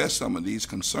and address some of these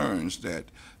concerns that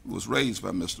was raised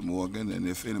by Mr. Morgan, and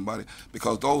if anybody,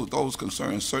 because those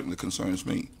concerns certainly concerns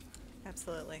me.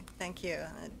 Absolutely. Thank you.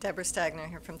 Deborah Stagner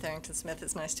here from Tharrington Smith.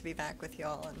 It's nice to be back with you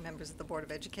all and members of the Board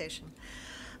of Education.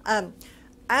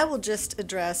 I will just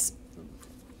address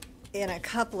from a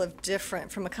couple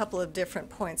of different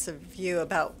points of view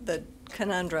about the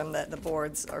conundrum that the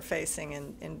boards are facing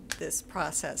in this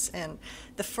process. And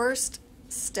the first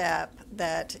step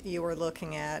that you are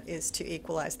looking at is to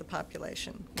equalize the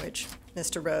population, which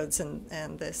Mr. Rhodes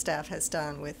and the staff has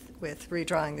done with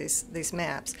redrawing these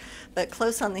maps. But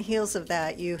close on the heels of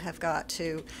that, you have got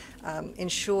to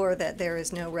ensure that there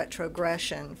is no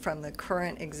retrogression from the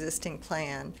current existing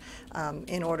plan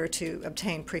in order to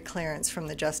obtain preclearance from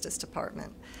the Justice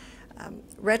Department.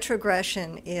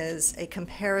 Retrogression is a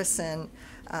comparison.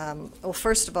 Well,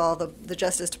 first of all, the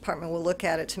Justice Department will look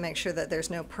at it to make sure that there's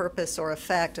no purpose or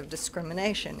effect of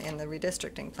discrimination in the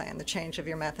redistricting plan, the change of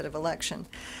your method of election.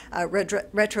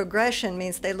 Retrogression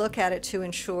means they look at it to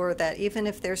ensure that even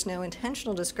if there's no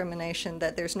intentional discrimination,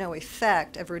 that there's no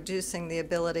effect of reducing the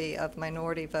ability of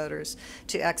minority voters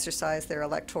to exercise their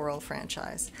electoral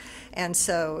franchise. And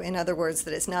so, in other words,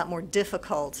 that it's not more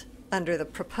difficult under the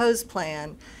proposed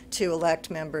plan to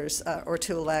elect members or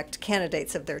to elect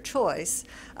candidates of their choice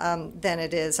than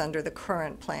it is under the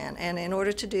current plan. And in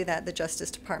order to do that, the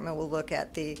Justice Department will look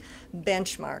at the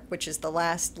benchmark, which is the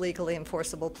last legally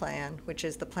enforceable plan, which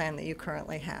is the plan that you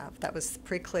currently have. That was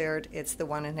pre-cleared. It's the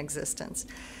one in existence.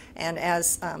 And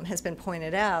as has been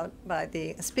pointed out by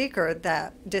the speaker,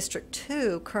 that District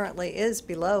 2 currently is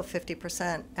below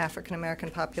 50% African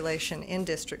American population in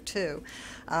District 2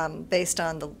 based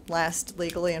on the last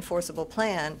legally enforceable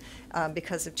plan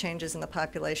because of changes in the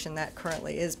population that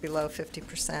currently is below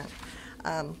 50%.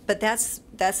 But that's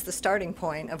the starting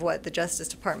point of what the Justice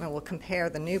Department will compare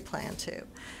the new plan to.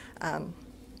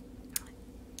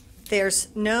 There's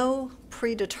no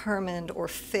predetermined or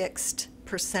fixed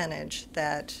percentage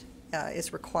that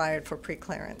is required for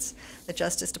preclearance. The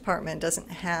Justice Department doesn't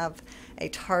have a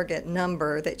target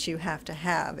number that you have to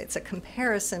have. It's a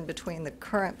comparison between the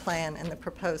current plan and the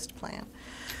proposed plan.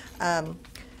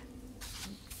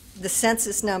 The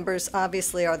census numbers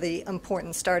obviously are the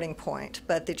important starting point,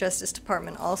 but the Justice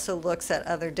Department also looks at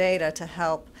other data to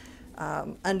help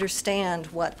understand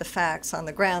what the facts on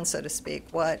the ground, so to speak,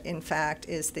 what in fact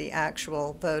is the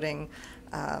actual voting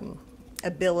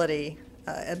ability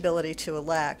to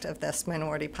elect of this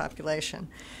minority population.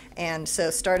 And so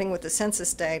starting with the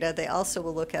census data, they also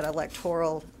will look at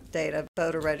electoral data,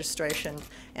 voter registration,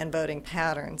 and voting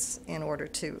patterns in order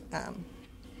to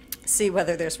see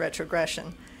whether there's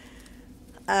retrogression.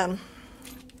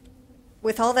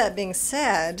 With all that being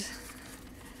said,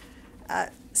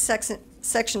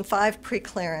 Section 5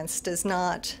 preclearance does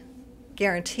not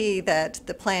guarantee that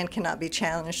the plan cannot be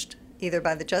challenged either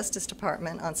by the Justice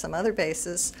Department on some other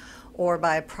basis or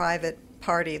by a private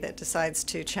party that decides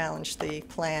to challenge the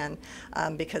plan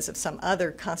because of some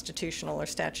other constitutional or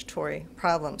statutory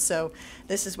problem. So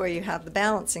this is where you have the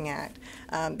balancing act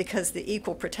because the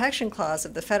Equal Protection Clause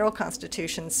of the federal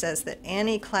Constitution says that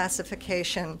any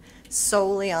classification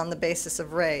solely on the basis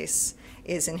of race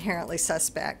is inherently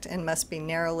suspect and must be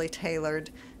narrowly tailored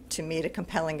to meet a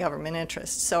compelling government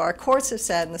interest. So our courts have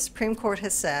said, and the Supreme Court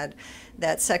has said,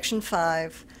 that Section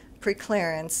 5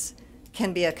 preclearance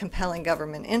can be a compelling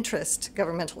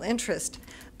governmental interest,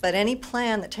 but any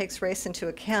plan that takes race into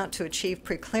account to achieve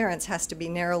preclearance has to be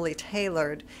narrowly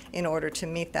tailored in order to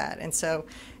meet that. And so,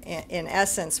 in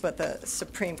essence, what the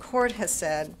Supreme Court has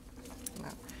said,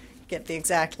 I'll get the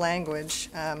exact language,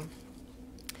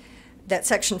 that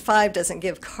Section 5 doesn't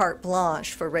give carte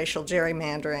blanche for racial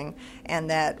gerrymandering, and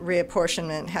that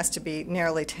reapportionment has to be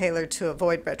narrowly tailored to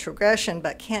avoid retrogression,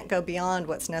 but can't go beyond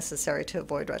what's necessary to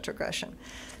avoid retrogression.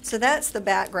 So that's the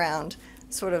background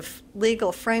sort of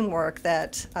legal framework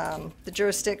that the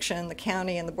jurisdiction, the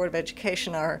county, and the Board of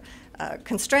Education are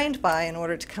constrained by in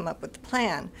order to come up with the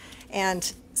plan.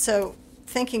 And so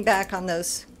thinking back on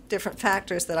those different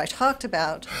factors that I talked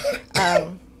about,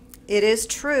 it is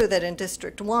true that in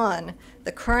District 1,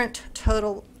 the current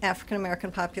total African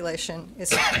American population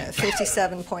is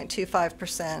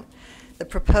 57.25%. The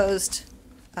proposed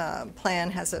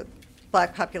plan has a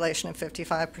black population of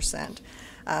 55%.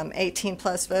 18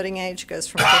 plus voting age goes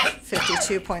from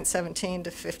 52.17 to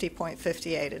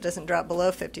 50.58. It doesn't drop below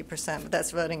 50%, but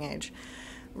that's voting age.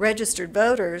 Registered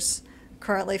voters,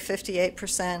 currently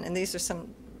 58%, and these are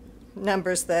some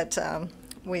numbers that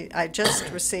I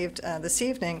just received this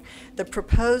evening. The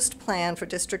proposed plan for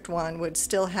District 1 would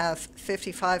still have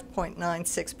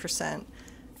 55.96%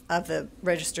 of the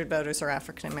registered voters are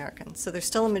African American. So there's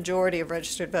still a majority of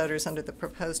registered voters under the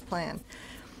proposed plan.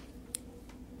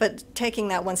 But taking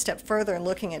that one step further and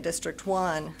looking at District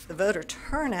 1, the voter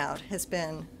turnout has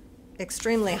been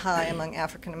extremely high among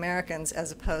African Americans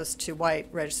as opposed to white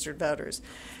registered voters.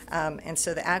 And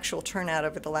so the actual turnout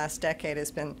over the last decade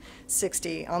has been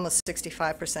almost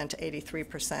 65% to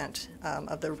 83%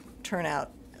 of the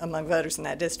turnout among voters in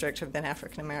that district have been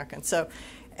African American. So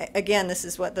again, this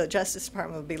is what the Justice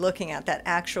Department would be looking at, that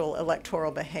actual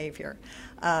electoral behavior.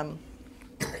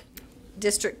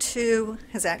 District 2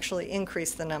 has actually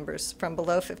increased the numbers from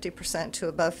below 50% to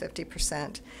above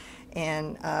 50%,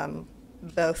 and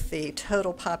both the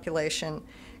total population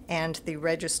and the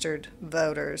registered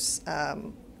voters.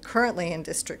 Currently in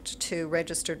District 2,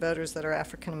 registered voters that are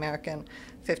African American,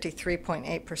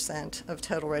 53.8% of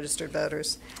total registered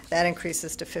voters. That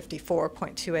increases to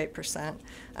 54.28%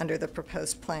 under the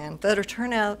proposed plan. Voter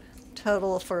turnout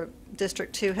total for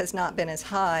District 2 has not been as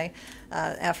high.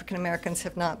 African Americans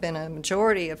have not been a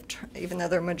majority of, even though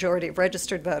they're a majority of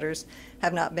registered voters,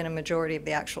 have not been a majority of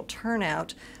the actual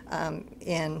turnout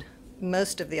in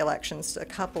most of the elections, a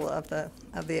couple of the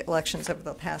elections over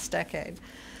the past decade.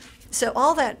 So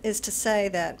all that is to say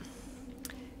that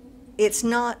it's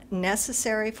not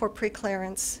necessary for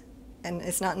preclearance, and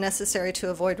it's not necessary to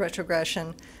avoid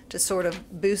retrogression to sort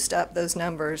of boost up those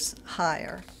numbers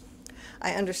higher.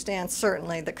 I understand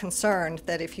certainly the concern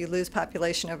that if you lose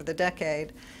population over the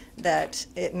decade, that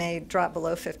it may drop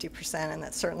below 50%, and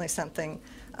that's certainly something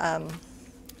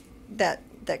that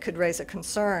could raise a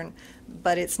concern,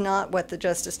 but it's not what the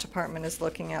Justice Department is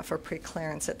looking at for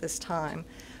preclearance at this time.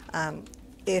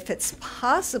 If it's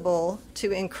possible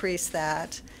to increase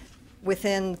that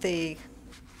within the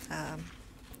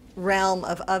realm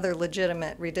of other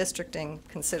legitimate redistricting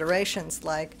considerations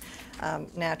like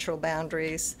natural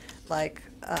boundaries, like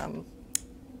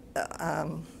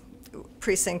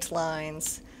precinct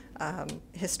lines,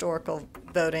 historical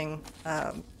voting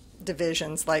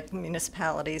divisions like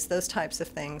municipalities, those types of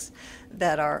things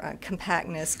that are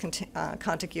compactness,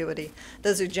 contiguity.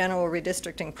 Those are general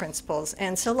redistricting principles.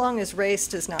 And so long as race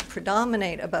does not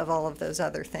predominate above all of those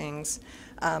other things,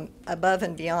 above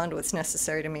and beyond what's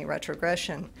necessary to meet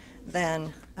retrogression,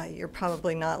 then you're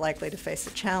probably not likely to face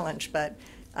a challenge. But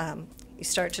you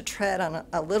start to tread on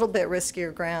a little bit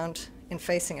riskier ground in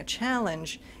facing a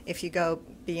challenge if you go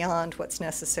beyond what's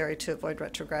necessary to avoid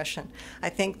retrogression. I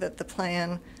think that the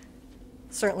plan,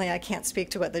 certainly I can't speak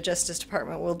to what the Justice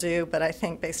Department will do, but I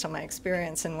think based on my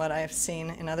experience and what I've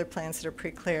seen in other plans that are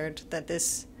pre-cleared, that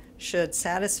this should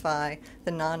satisfy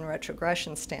the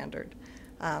non-retrogression standard.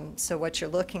 So what you're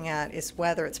looking at is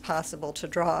whether it's possible to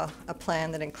draw a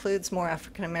plan that includes more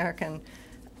African American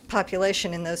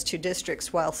population in those two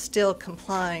districts while still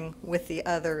complying with the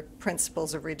other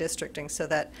principles of redistricting so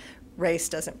that race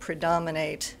doesn't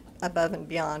predominate above and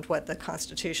beyond what the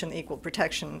Constitution, the Equal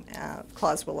Protection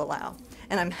Clause will allow.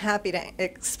 And I'm happy to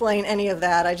explain any of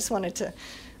that. I just wanted to...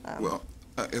 Well,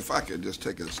 if I could just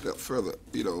take it a step further,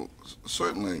 you know,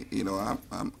 certainly, you know,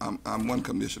 I'm one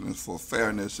commissioner for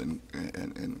fairness and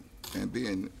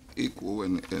being equal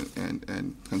and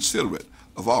considerate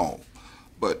of all.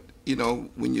 But, you know,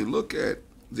 when you look at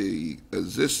the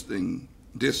existing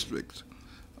districts,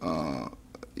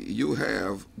 you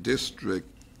have District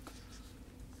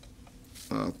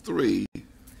 3,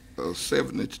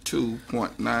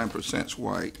 72.9%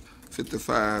 white,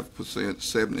 55%,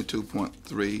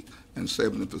 72.3%, and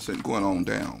 70% going on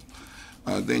down.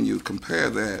 Then you compare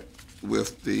that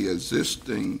with the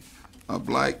existing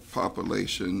black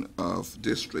population of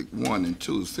District 1 and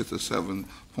 2 is 57.3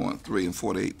 and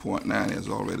 48.9 has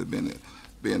already been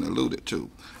alluded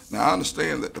to. Now, I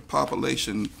understand that the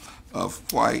population of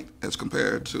white as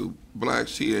compared to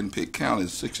blacks here in Pitt County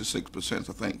is 66%,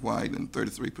 I think, white and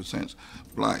 33%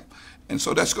 black. And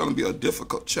so that's going to be a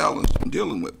difficult challenge in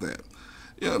dealing with that.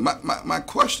 Yeah, my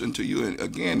question to you,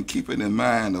 again, keeping in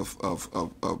mind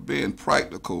of being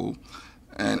practical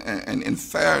and in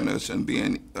fairness and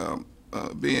being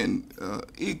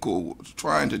equal,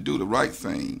 trying to do the right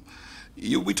thing.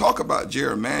 We talk about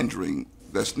gerrymandering.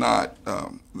 That's not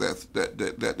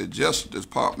that the Justice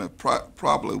Department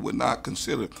probably would not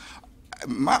consider.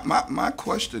 My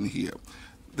question here,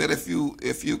 that if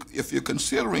you're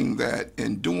considering that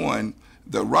and doing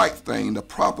the right thing, the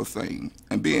proper thing,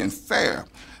 and being fair,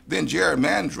 then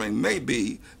gerrymandering may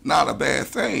be not a bad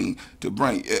thing to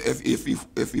bring. If you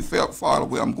follow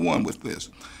where I'm going with this,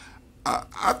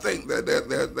 I think that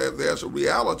there's a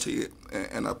reality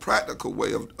and a practical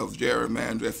way of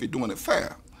gerrymandering if you're doing it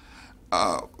fair.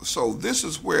 So this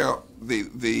is where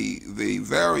the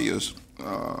various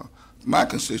my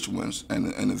constituents and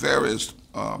the various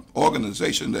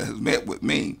organizations that has met with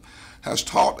me has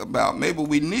talked about maybe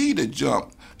we need to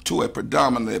jump to a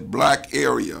predominantly black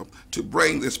area to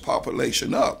bring this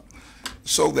population up,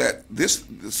 so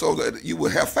that you will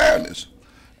have fairness.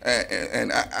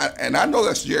 And I know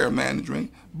that's gerrymandering,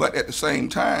 but at the same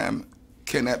time,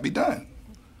 can that be done?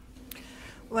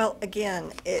 Well,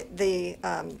 again,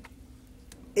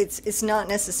 it's not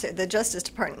necessary. The Justice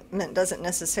Department doesn't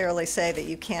necessarily say that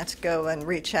you can't go and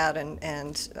reach out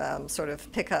and sort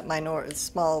of pick up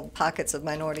small pockets of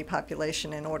minority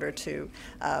population in order to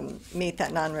meet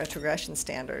that non-retrogression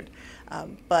standard.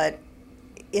 But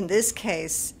in this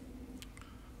case,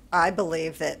 I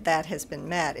believe that has been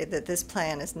met, that this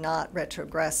plan is not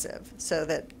retrogressive, so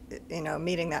that,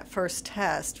 meeting that first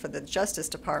test for the Justice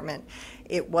Department,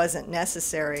 it wasn't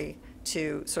necessary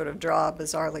to sort of draw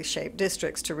bizarrely shaped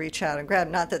districts to reach out and grab.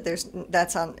 Not that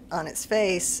that's on its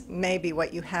face maybe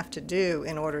what you have to do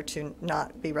in order to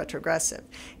not be retrogressive.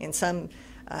 In some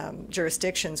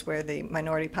jurisdictions where the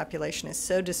minority population is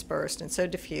so dispersed and so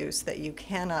diffuse that you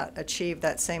cannot achieve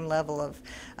that same level of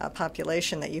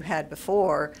population that you had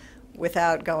before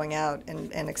without going out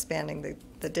and expanding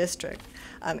the district.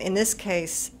 In this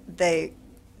case, there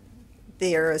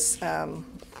is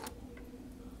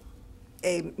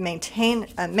a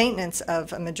maintenance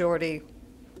of a majority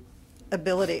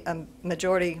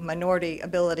minority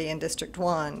ability in District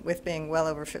 1, with being well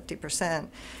over 50%.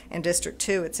 In District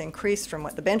 2, it's increased from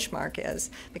what the benchmark is,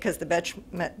 because the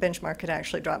benchmark had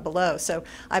actually dropped below. So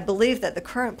I believe that the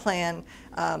current plan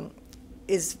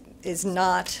is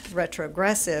not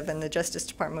retrogressive, and the Justice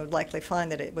Department would likely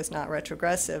find that it was not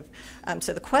retrogressive.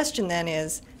 So the question then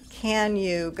is, can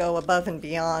you go above and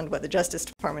beyond what the Justice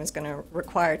Department is going to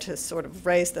require to sort of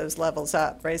raise those levels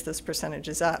up, raise those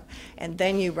percentages up? And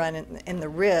then you run in the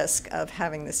risk of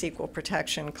having this equal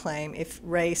protection claim if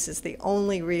race is the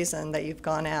only reason that you've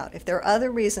gone out. If there are other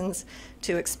reasons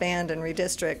to expand and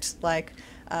redistrict, like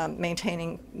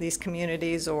maintaining these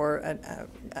communities or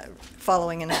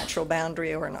following a natural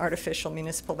boundary or an artificial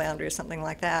municipal boundary or something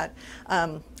like that,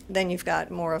 then you've got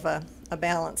more of a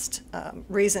balanced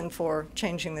reason for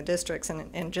changing the districts.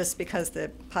 And just because the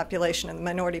population and the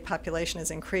minority population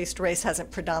has increased, race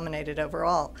hasn't predominated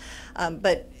overall.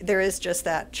 But there is just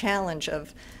that challenge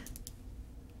of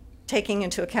taking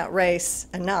into account race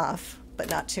enough, but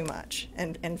not too much,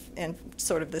 and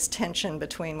sort of this tension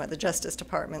between what the Justice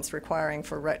Department's requiring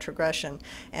for retrogression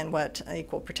and what an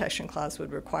equal protection clause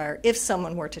would require. If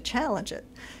someone were to challenge it,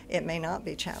 it may not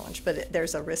be challenged, but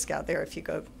there's a risk out there if you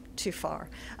go too far.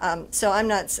 So I'm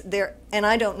not there, and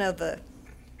I don't know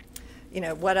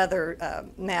what other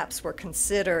maps were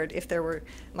considered. If there were,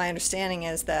 my understanding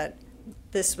is that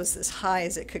this was as high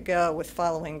as it could go with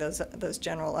following those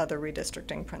general other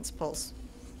redistricting principles.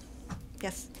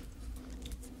 Yes.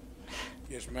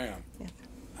 Yes, ma'am. Yes.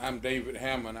 I'm David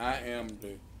Hammond. I am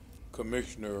the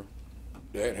commissioner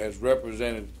that has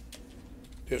represented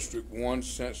District 1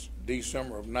 since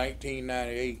December of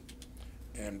 1998.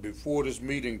 And before this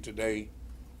meeting today,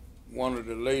 one of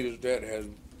the ladies that has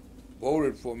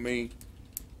voted for me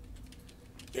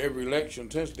every election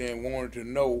since then wanted to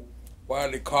know why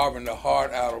they're carving the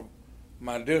heart out of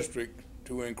my district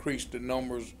to increase the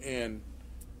numbers in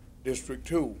District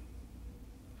 2.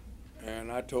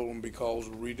 And I told them because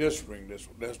of redistricting.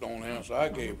 That's the only answer I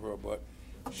gave her. But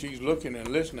she's looking and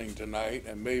listening tonight,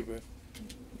 and maybe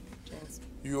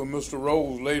you and Mr.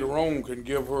 Rose later on can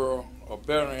give her a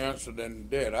better answer than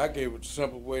that. I gave it the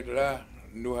simple way that I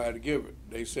knew how to give it.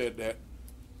 They said that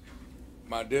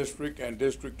my district and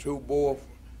District 2 both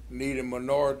needed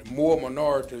more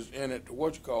minorities in it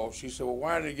to She said, well,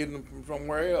 why are they getting them from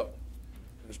somewhere else?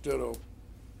 Instead of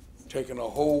taking a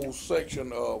whole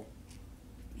section of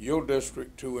your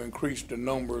district to increase the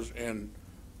numbers in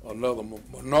another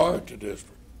minority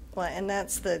district. Well, and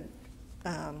that's the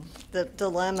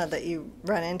dilemma that you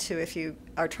run into if you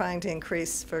are trying to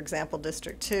increase, for example,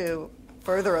 District 2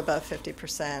 further above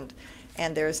 50%,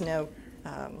 and there's no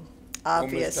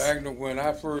obvious... Well, Mr. Agnew, when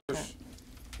I first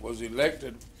was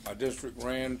elected, my district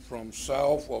ran from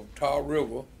south of Tar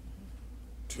River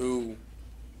to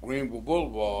Greenville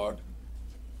Boulevard,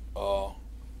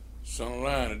 center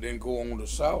line. It didn't go on the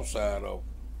south side of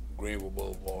Greenville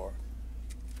Boulevard.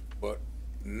 But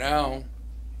now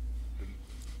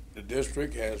the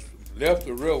district has left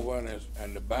the river,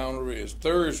 and the boundary is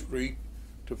 3rd Street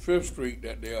to 5th Street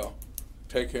that they are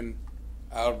taking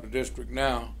out of the district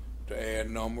now to add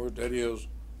numbers. That is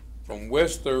from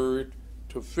West 3rd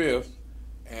to 5th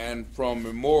and from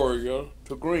Memorial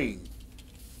to Green.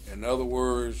 In other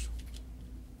words,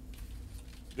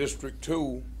 District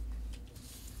 2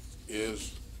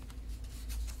 is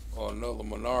or another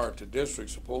minority district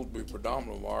supposed to be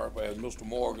predominant minority, but as Mr.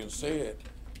 Morgan said,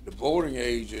 the voting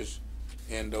ages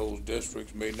in those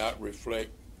districts may not reflect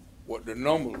what the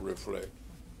numbers reflect,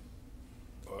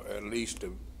 or at least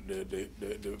the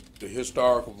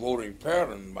historical voting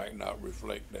pattern might not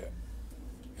reflect that.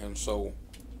 And so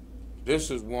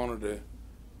this is one of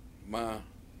my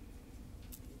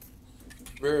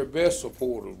very best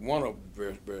supporters, one of the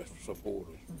very best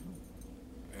supporters.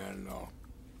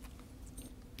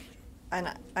 And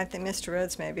I think Mr.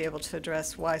 Rhodes may be able to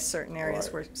address why certain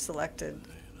areas were selected.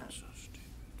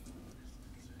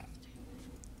 I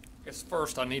guess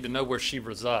first I need to know where she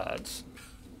resides.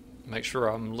 Make sure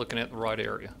I'm looking at the right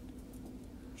area.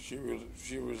 She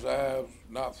resides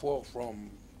not far from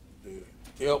the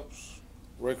Elps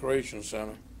Recreation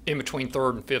Center. In between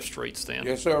 3rd and 5th Streets then?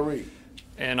 Yes, sir.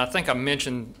 And I think I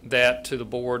mentioned that to the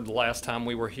board the last time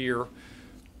we were here.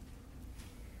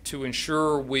 To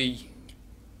ensure we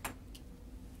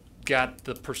got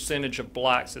the percentage of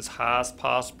blacks as high as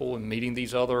possible and meeting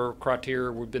these other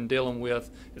criteria we've been dealing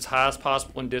with as high as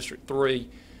possible in District 3,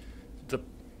 the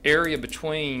area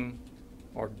between,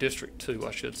 or District 2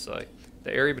 I should say,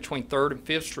 the area between 3rd and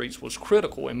 5th Streets was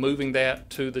critical in moving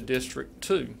that to the District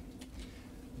 2.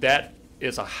 That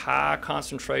is a high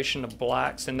concentration of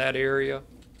blacks in that area,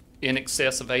 in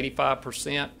excess of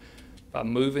 85%. By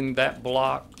moving that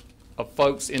block of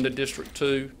folks into District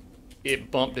 2,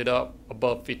 it bumped it up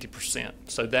above 50%.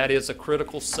 So that is a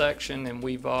critical section, and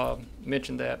we've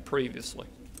mentioned that previously.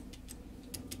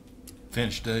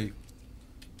 Finish, Dave.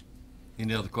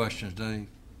 Any other questions, Dave?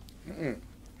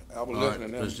 I was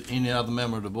listening. Does any other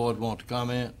member of the board want to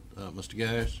comment? Mr.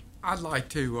 Garris? I'd like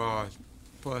to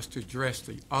for us to address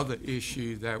the other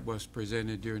issue that was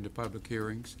presented during the public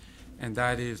hearings, and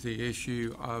that is the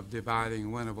issue of dividing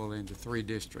Winnable into 3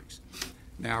 districts.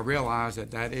 Now, I realize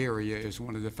that that area is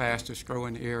one of the fastest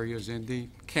growing areas in the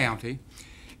county,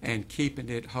 and keeping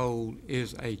it whole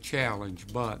is a challenge,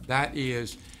 but that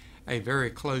is a very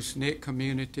close-knit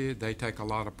community. They take a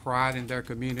lot of pride in their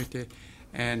community,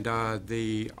 and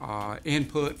the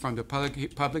input from the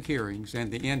public hearings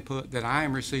and the input that I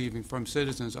am receiving from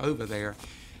citizens over there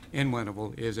in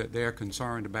Winnable is that they're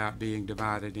concerned about being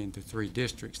divided into 3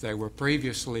 districts. They were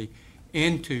previously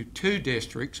into 2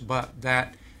 districts, but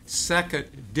that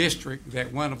second district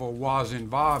that Winnable was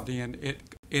involved in,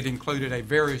 it included a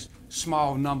very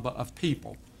small number of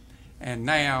people. And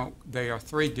now there are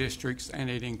 3 districts, and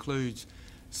it includes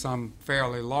some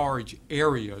fairly large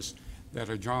areas that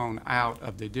are drawn out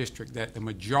of the district that the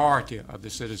majority of the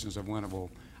citizens of Winnable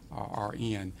are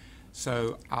in.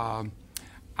 So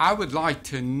I would like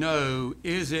to know,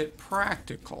 is it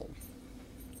practical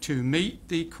to meet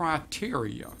the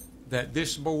criteria that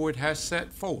this board has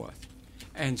set forth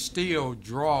and still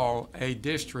draw a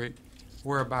district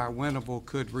whereby Winnable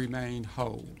could remain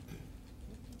whole?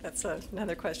 That's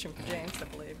another question for James, I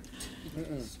believe.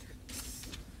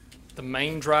 The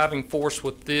main driving force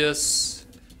with this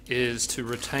is to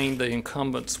retain the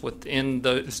incumbents within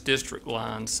those district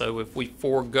lines. So if we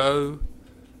forego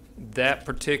that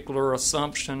particular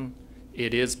assumption,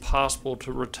 it is possible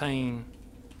to retain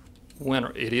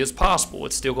Winter. It is possible.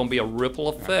 It's still going to be a ripple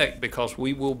effect because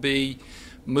we will be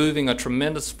moving a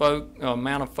tremendous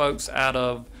amount of folks out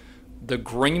of the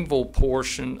Greenville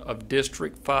portion of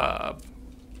District 5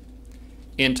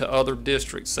 into other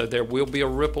districts. So there will be a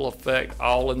ripple effect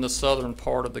all in the southern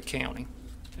part of the county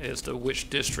as to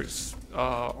which districts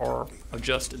are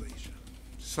adjusted.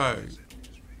 So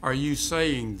are you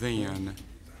saying then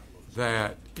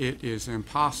that it is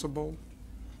impossible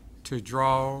to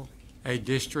draw a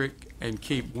district and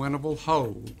keep Winnable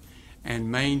whole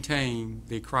and maintain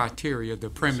the criteria, the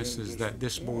premises that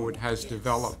this board has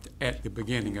developed at the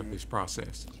beginning of this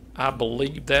process? I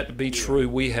believe that to be true.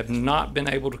 We have not been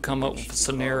able to come up with a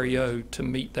scenario to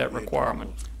meet that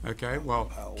requirement. Okay,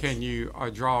 well, can you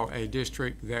draw a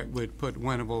district that would put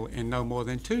Winnable in no more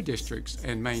than 2 districts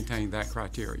and maintain that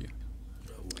criteria?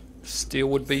 Still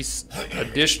would be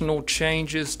additional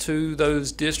changes to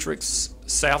those districts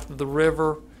south of the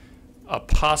river. A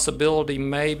possibility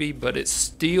maybe, but it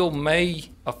still may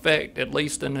affect at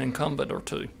least an incumbent or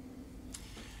 2.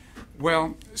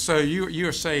 Well, so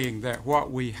you're saying that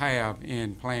what we have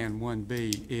in Plan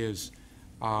 1B is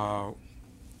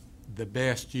the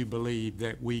best you believe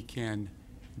that we can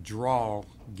draw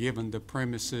given the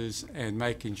premises and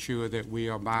making sure that we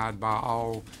abide by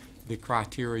all the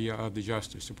criteria of the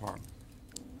Justice Department?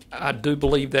 I do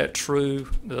believe that true.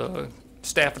 The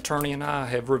staff attorney and I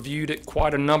have reviewed it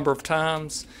quite a number of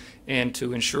times, and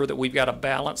to ensure that we've got a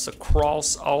balance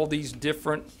across all these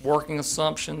different working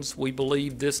assumptions, we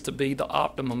believe this to be the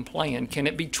optimum plan. Can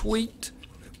it be tweaked?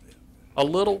 A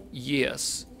little,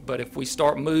 yes, but if we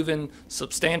start moving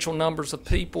substantial numbers of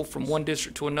people from one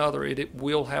district to another, it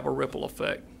will have a ripple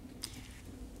effect.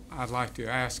 I'd like to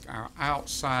ask our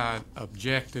outside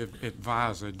objective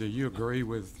advisor, do you agree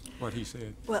with what he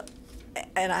said? Well,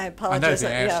 and I I apologize. know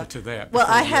the answer to that. Well,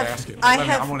 I before you have. ask it.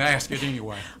 I I'm going to ask it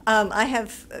anyway. I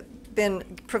have been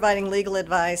providing legal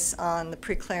advice on the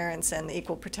preclearance and the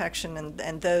equal protection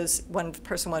and those one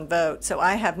person, one vote. So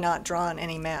I have not drawn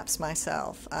any maps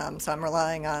myself. So I'm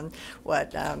relying on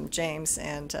what James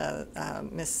and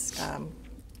Ms.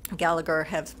 Gallagher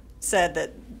have said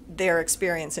that their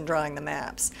experience in drawing the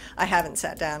maps. I haven't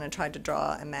sat down and tried to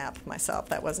draw a map myself.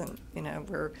 That wasn't,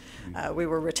 we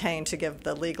were retained to give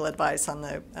the legal advice on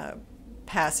the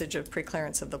passage of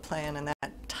preclearance of the plan and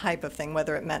that type of thing,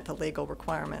 whether it met the legal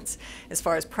requirements. As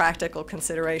far as practical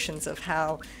considerations of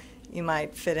how you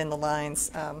might fit in the lines,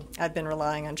 I've been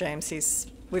relying on James.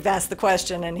 We've asked the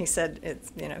question and he said,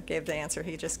 gave the answer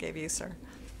he just gave you, sir.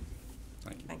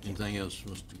 Thank you. Anything else,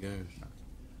 Mr.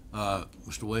 Garris?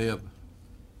 Mr. Webb?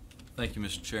 Thank you,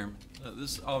 Mr. Chairman.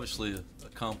 This is obviously a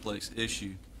complex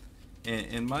issue,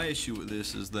 and my issue with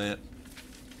this is that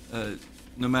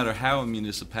no matter how a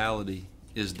municipality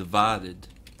is divided,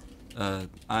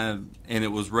 and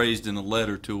it was raised in a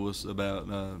letter to us about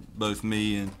both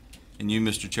me and you,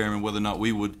 Mr. Chairman, whether or not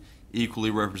we would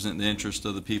equally represent the interest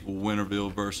of the people of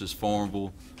Winterville versus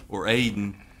Farmville or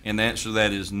Ayden, and the answer to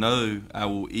that is no. I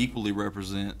will equally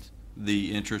represent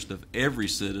the interest of every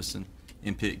citizen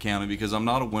in Pitt County because I'm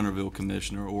not a Winterville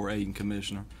commissioner or Ayden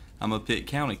commissioner. I'm a Pitt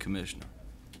County commissioner.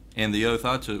 And the oath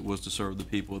I took was to serve the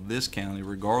people of this county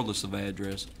regardless of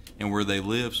address and where they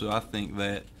live. So I think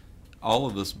that all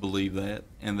of us believe that,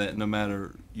 and that no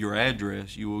matter your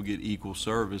address, you will get equal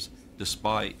service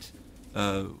despite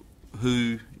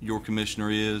who your commissioner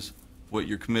is, what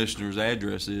your commissioner's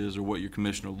address is, or what your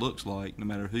commissioner looks like. No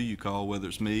matter who you call, whether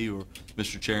it's me or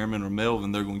Mr. Chairman or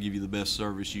Melvin, they're going to give you the best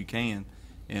service you can.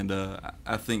 And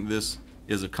I think this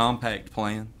is a compact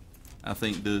plan. I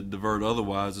think to divert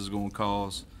otherwise is going to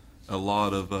cause a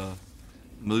lot of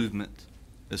movement,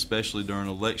 especially during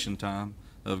election time,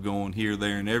 of going here,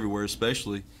 there, and everywhere,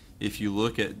 especially if you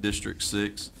look at District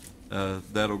 6.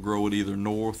 That'll grow it either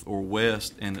north or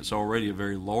west, and it's already a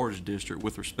very large district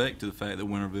with respect to the fact that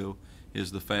Winterville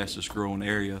is the fastest growing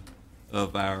area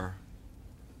of our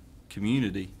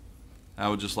community. I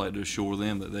would just like to assure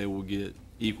them that they will get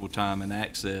equal time and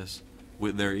access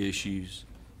with their issues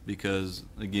because,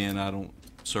 again, I don't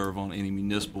serve on any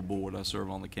municipal board. I serve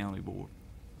on the county board.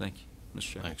 Thank you,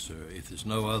 Mr. Chairman. Thanks, sir. If there's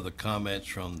no other comments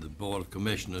from the Board of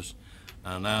Commissioners,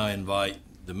 I now invite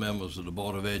the members of the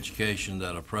Board of Education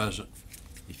that are present.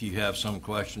 If you have some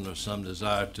question or some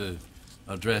desire to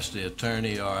address the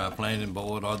attorney or our planning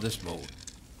board or this board.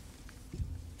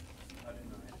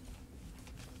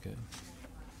 Okay.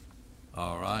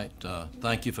 All right.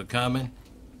 Thank you for coming.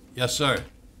 Yes, sir.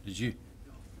 Did you?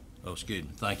 Oh, excuse me.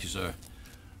 Thank you, sir.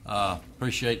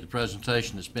 Appreciate the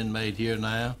presentation that's been made here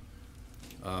now.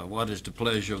 What is the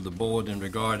pleasure of the board in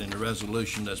regarding the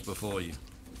resolution that's before you?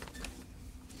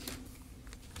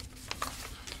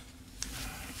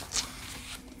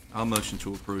 I'll motion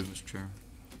to approve, Mr. Chairman.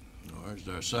 All right, is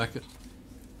there a second?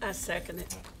 I second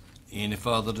it. Any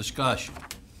further discussion?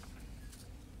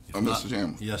 Mr.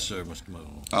 Chairman. Yes, sir, Mr.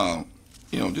 Moore.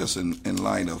 Just in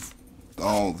light of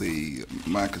all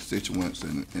my constituents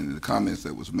and the comments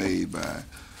that was made by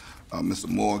Mr.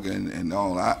 Morgan and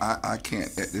all, I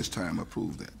can't at this time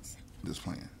approve this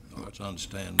plan. Oh, it's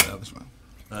understandable. That's fine.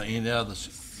 Any other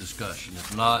discussion?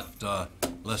 If not,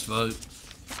 let's vote.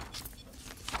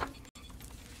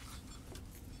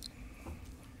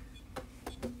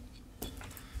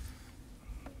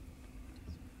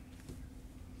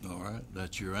 All right,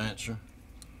 that's your answer.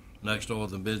 Next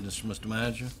order of business, Mr.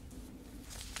 Manager.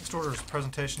 Next order is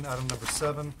presentation item number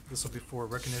 7. This will be for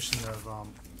recognition of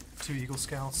 2 Eagle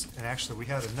Scouts. And actually, we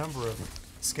had a number of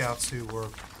scouts who were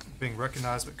being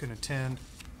recognized but couldn't attend.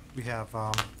 We have,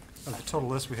 of the total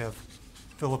list, we have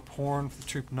Philip Horn for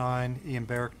Troop 9, Ian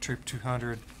Barrick, Troop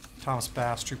 200, Thomas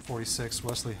Bass, Troop 46,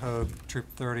 Wesley Hogue, Troop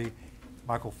 30,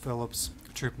 Michael Phillips,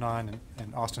 Troop 9,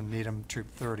 and Austin Needham, Troop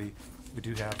 30. We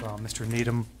do have Mr.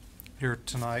 Needham here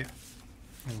tonight,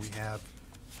 and we have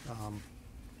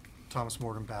Thomas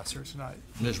Morgan Bass here tonight.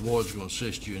 Ms. Ward's going to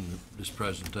assist you in this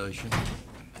presentation.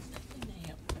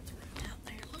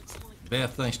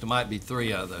 Beth thinks there might be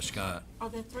 3 out there, Scott. Are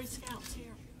there 3 scouts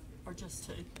here, or just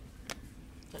 2?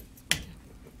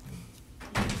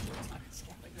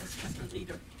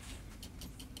 Leader.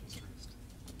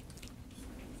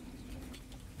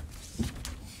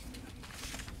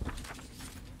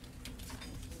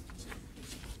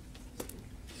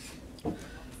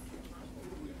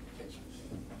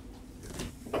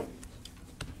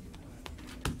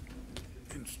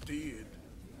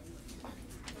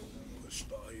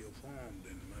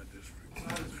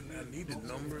 He the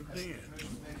number then.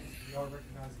 We are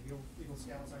recognizing Eagle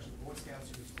Scouts, actually Boy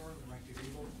Scouts who is further ranked at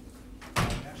Eagle.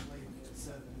 Nationally, it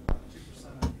said that about 2%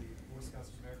 of the Boy Scouts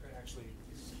of America actually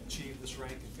achieved this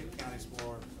rank. In Pitt County, it's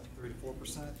more 3 to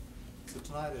 4%. So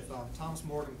tonight, if Thomas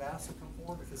Morgan Bass will come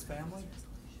forward with his family,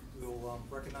 we'll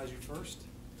recognize you first.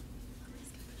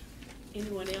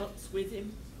 Anyone else with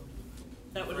him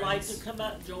that would like to come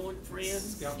up, join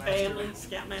friends, Scoutmaster. family,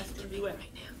 Scoutmaster, whoever?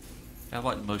 I'd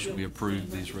like the motion we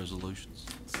approve these resolutions.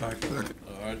 Second.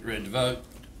 All right, ready to vote?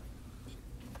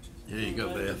 Here you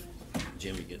go, Beth.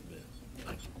 Jimmy, get Beth.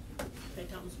 Thank you. Okay,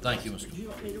 Thomas. Thank you, Mr. Do you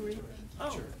want me to read? Oh,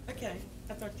 Sure. okay.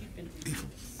 I thought you'd been reading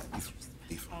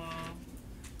this.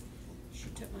 She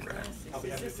took my glasses. I'll be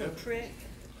Is happy this to a do it. trick?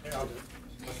 Here, I'll do it.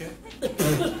 Okay?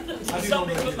 I do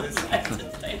normally do this.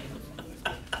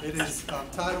 It is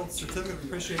titled Certificate of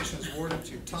Appreciation is awarded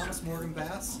to Thomas Morgan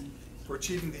Bass for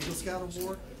achieving the Eagle Scout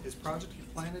Award. His project, he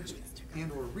planted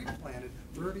and or replanted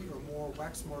 30 or more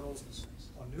wax myrtles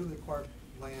on newly acquired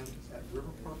land at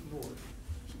River Park North.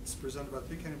 It's presented by the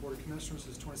Pitt County Board of Commissioners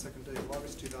this 22nd day of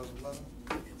August 2011.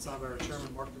 Signed by our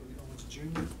chairman, Mark W. Owens Jr.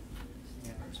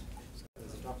 and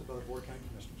is adopted by the Board of County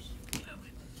Commissioners.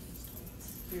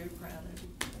 Very proud of you.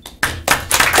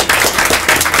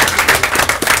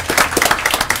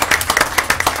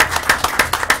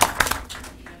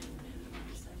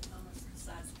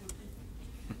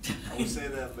 I will say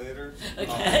that later.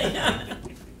 Okay.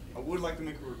 I would like to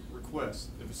make a request,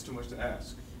 if it's too much to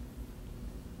ask.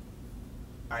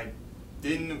 I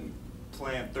didn't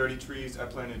plant 30 trees, I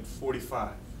planted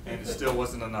 45, and it still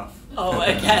wasn't enough. Oh,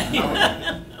 okay.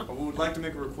 I would like to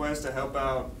make a request to help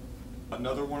out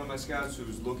another one of my scouts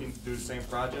who's looking to do the same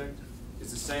project.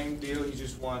 It's the same deal, he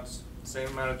just wants the same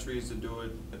amount of trees to do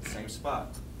it at the same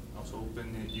spot. I was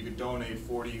hoping that you could donate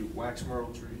 40 wax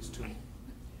myrtle trees to him.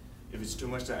 If it's too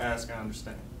much to ask, I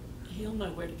understand. He'll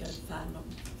know where to go to find them.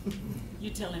 You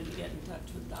tell him to get in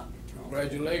touch with Dr. Charles.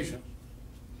 Congratulations.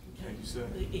 Thank you, sir.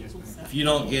 The Eagle Scout. If you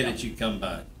don't get it, you come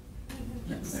back.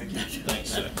 Yes. Thank you. Thanks,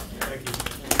 sir. Thank you.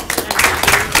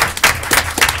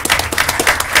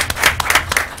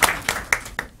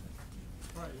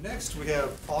 All right, next we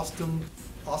have Austin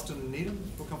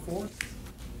Needham will come forward.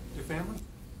 Your family.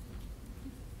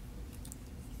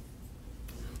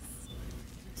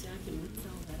 See, I can read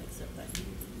all that except that.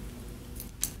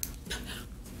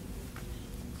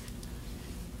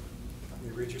 Let me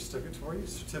read your certificate for you.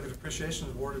 Certificate of Appreciation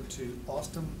is awarded to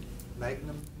Austin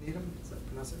Magnum Needham. Is that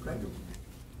pronounced that correctly?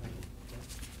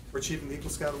 For achieving the Eagle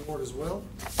Scout Award as well.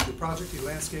 The project, he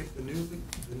landscaped the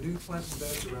new planting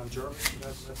beds around Jarvis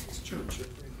United Methodist Church. It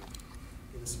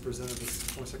is presented this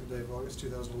 22nd day of August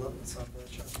 2011 in South Bend,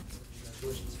 China.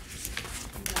 Congratulations.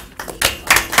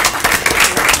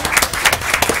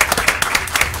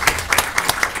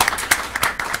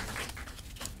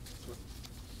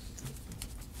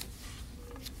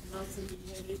 Nelson, do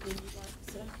you have anything you'd like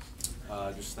to say?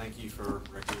 Just thank you for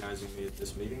recognizing me at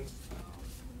this meeting.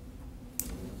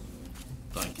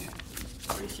 Thank you.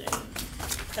 Appreciate it.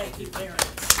 Thank you,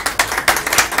 parents.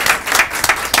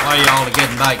 While y'all are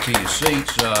getting back to your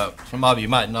seats, some of you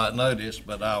might not know this,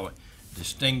 but our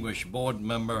distinguished board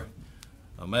member,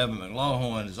 Melvin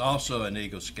McLaughlin, is also an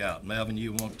Eagle Scout. Melvin,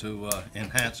 you want to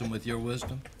enhance him with your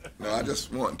wisdom? No, I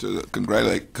just want to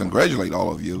congratulate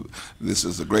all of you. This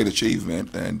is a great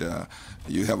achievement, and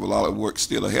you have a lot of work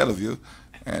still ahead of you,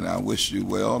 and I wish you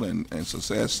well and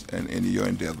success in your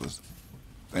endeavors.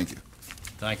 Thank you.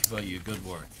 Thank you for your good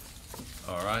work.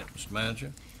 All right, Mr.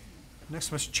 Manager.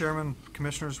 Next, Mr. Chairman,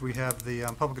 Commissioners, we have the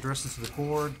public addresses to the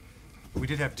board. We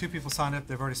did have two people sign up.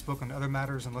 They've already spoken on other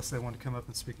matters, unless they want to come up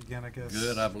and speak again, I guess.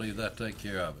 Good, I believe that take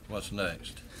care of it. What's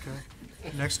next?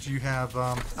 Okay. Next, you have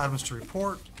items to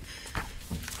report.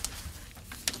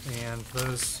 And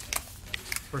those,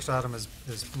 first item is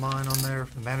mine on there,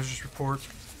 the manager's report.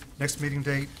 Next meeting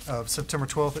date of September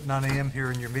 12th at 9 a.m.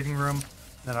 here in your meeting room,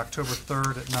 then October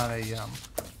 3rd at 9 a.m.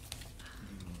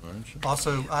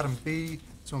 Also, item B,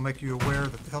 so we'll make you aware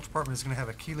that the Health Department is going to have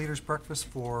a Key Leaders Breakfast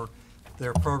for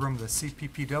their program, the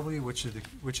CPPW,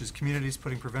 which is Communities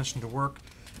Putting Prevention to Work.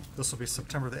 This will be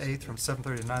September the 8th from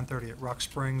 7:30 to 9:30 at Rock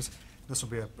Springs. This will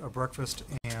be a breakfast,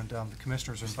 and the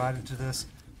commissioners are invited to this.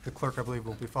 The clerk, I believe,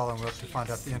 will be following up to find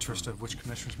out the interest of which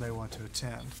commissioners may want to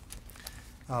attend.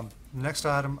 Next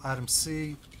item, item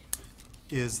C,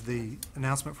 is the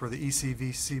announcement for the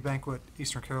ECVC banquet,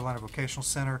 Eastern Carolina Vocational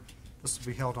Center. This will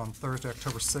be held on Thursday,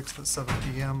 October 6th at 7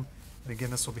 p.m. And again,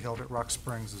 this will be held at Rock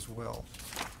Springs as well.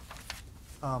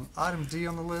 Item D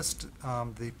on the list,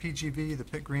 the PGV, the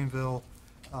Pitt Greenville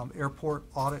Airport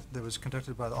audit that was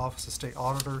conducted by the Office of State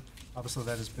Auditor. Obviously,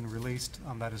 that has been released.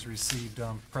 That has received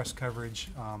press coverage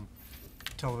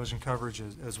television coverage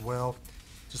as well.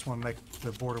 Just want to make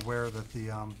the board aware that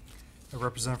a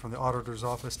representative from the auditor's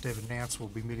office, David Nance, will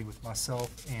be meeting with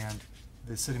myself and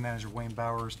the city manager, Wayne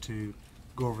Bowers, to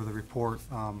go over the report,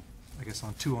 I guess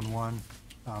on 2-on-1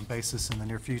 basis in the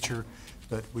near future.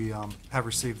 But we have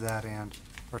received that and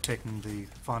are taking the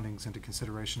findings into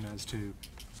consideration as to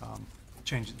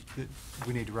changes that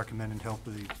we need to recommend and help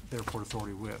the airport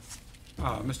authority with.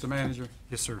 Mr. Manager?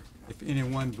 Yes, sir. If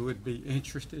anyone would be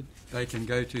interested, they can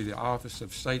go to the Office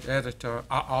of State Auditor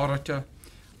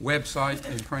website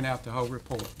and print out the whole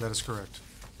report. That is correct.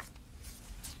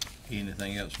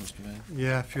 Anything else, Mr. Manager?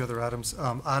 Yeah, a few other items.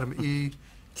 Item E,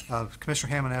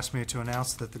 Commissioner Hammond asked me to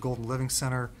announce that the Golden Living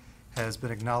Center has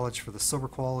been acknowledged for the Silver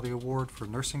Quality Award for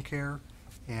nursing care,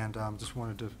 and just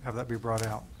wanted to have that be brought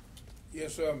out.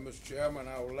 Yes, sir, Mr. Chairman,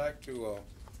 I would like to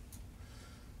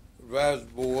advise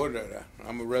the board that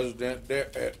I'm a resident there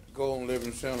at Golden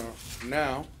Living Center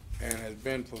now and has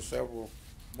been for several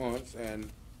months, and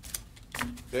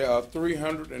there are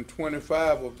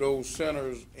 325 of those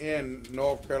centers in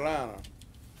North Carolina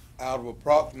out of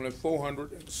approximately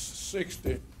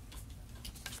 460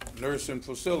 nursing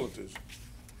facilities,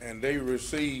 and they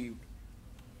received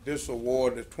this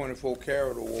award, the 24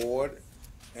 Carat Award.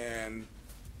 And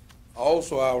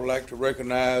also I would like to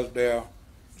recognize their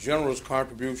generous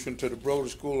contribution to the Brody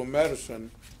School of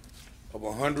Medicine of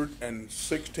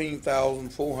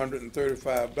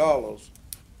 $116,435.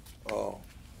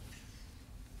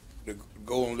 The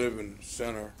Golden Living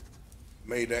Center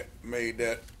made that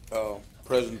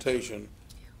presentation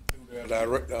through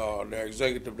their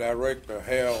executive director,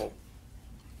 Harold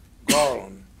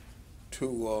Garland,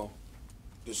 to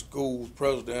the school's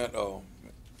president,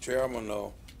 chairman,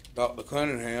 Dr.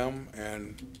 Cunningham,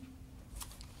 and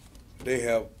they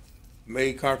have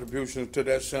made contributions to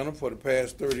that center for the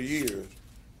past 30 years.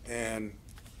 And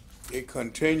it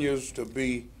continues to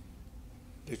be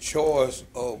the choice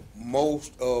of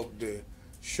most of the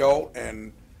short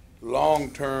and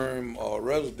long-term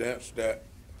residents that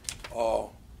are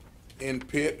in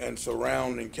Pitt and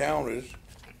surrounding counties,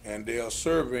 and they are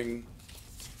serving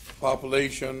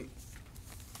population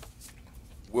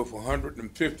with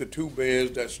 152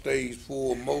 beds that stays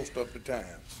full most of the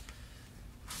time.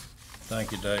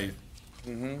 Thank you, Dave.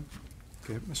 Okay,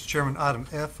 Mr. Chairman, item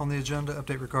F on the agenda,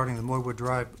 update regarding the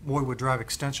Moywood Drive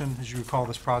extension. As you recall,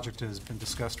 this project has been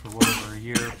discussed for well over a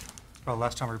year.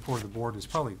 Last time I reported to the board was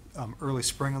probably early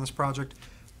spring on this project.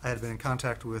 I had been in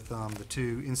contact with the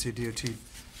two NCDOT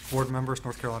board members,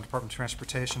 North Carolina Department of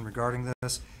Transportation, regarding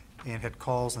this, and had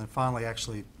calls, and finally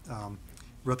actually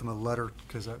wrote them a letter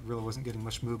because I really wasn't getting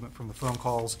much movement from the phone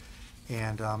calls,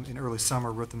 and in early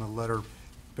summer wrote them a letter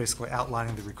basically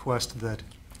outlining the request that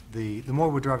the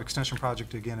Moywood Drive extension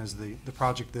project, again, is the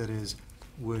project that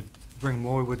would bring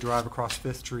Moywood Drive across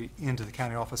 5th Street into the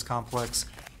county office complex,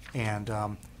 and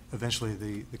eventually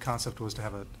the concept was to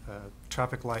have a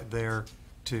traffic light there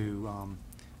to,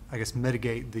 I guess,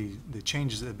 mitigate the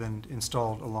changes that have been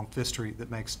installed along 5th Street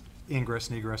that makes ingress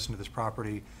and egress into this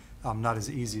property not as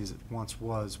easy as it once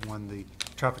was when the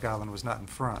traffic island was not in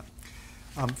front.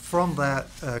 From that,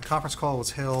 a conference call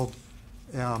was held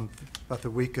about the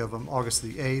week of August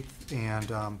the 8th,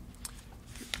 and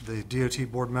the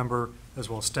DOT board member as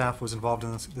well as staff was involved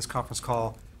in this conference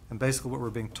call, and basically what we're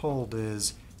being told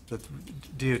is that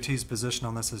DOT's position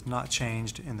on this has not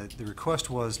changed, and that the request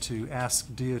was to ask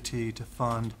DOT to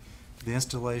fund the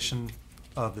installation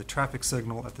of the traffic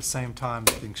signal at the same time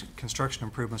that the construction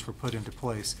improvements were put into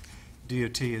place.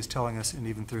 DOT is telling us, and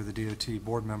even through the DOT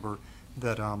board member,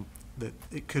 that that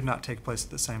it could not take place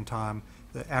at the same time,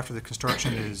 that after the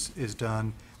construction is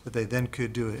done, that they then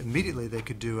could do it immediately. They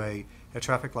could do a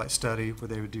traffic light study where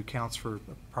they would do counts for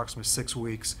approximately 6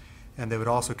 weeks, and they would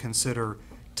also consider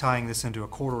tying this into a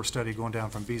corridor study going down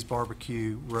from Bee's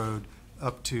Barbecue Road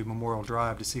up to Memorial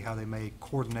Drive to see how they may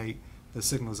coordinate the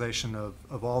signalization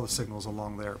of all the signals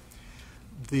along there.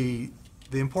 The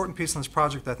important piece on this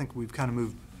project that I think we've kind of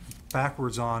moved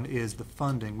backwards on is the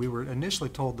funding. We were initially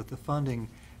told that the funding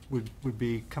would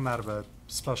come out of a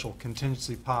special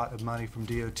contingency pot of money from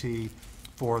DOT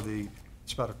for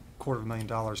it's about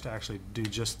 $250,000 to actually do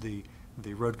just the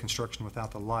road construction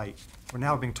without the light. We're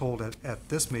now being told at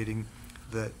this meeting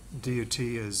that DOT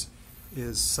is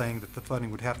saying that the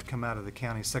funding would have to come out of the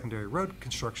county's secondary road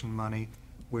construction money,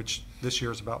 which this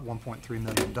year is about $1.3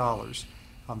 million.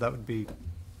 That would be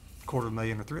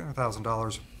 $250,000 or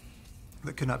 $300,000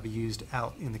 that could not be used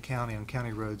out in the county on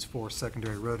county roads for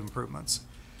secondary road improvements.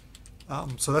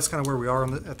 So that's kind of where we are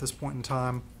at this point in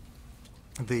time.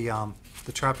 The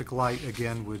traffic light,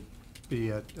 again, would be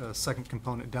a second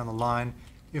component down the line.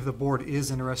 If the board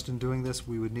is interested in doing this,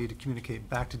 we would need to communicate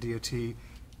back to DOT.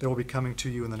 They will be coming to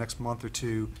you in the next month or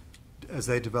two as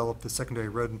they develop the secondary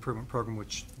road improvement program,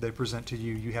 which they present to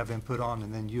you, you have input on,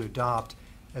 and then you adopt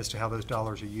as to how those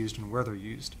dollars are used and where they're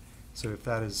used. So if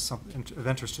that is something of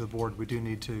interest to the board, we do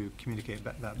need to communicate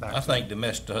that back. I think they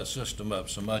messed the system up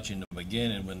so much in the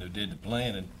beginning when they did the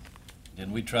planning,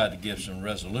 and we tried to give some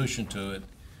resolution to it,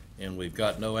 and we've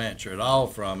got no answer at all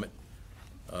from it.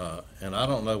 And I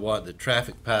don't know what the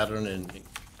traffic pattern, and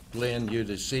Glenn, you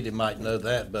the city might know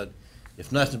that, but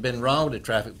if nothing's been wrong with the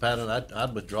traffic pattern,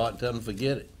 I'd withdraw it and tell them to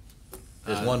forget it.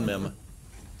 There's one member.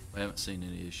 We haven't seen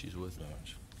any issues with it.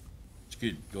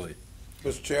 Excuse me, go ahead.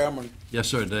 Mr. Chairman. Yes,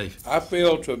 sir, Dave. I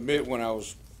failed to admit when I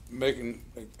was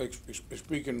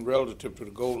speaking relative to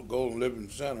the Golden Living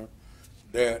Center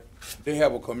that they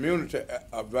have a community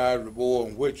advisory board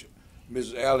in which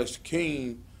Mrs. Alice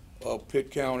King of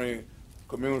Pitt County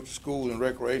Community Schools and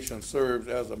Recreation serves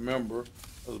as a member,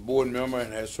 as a board member,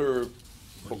 and has served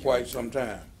for quite some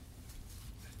time.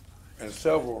 And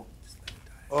several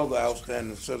other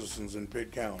outstanding citizens in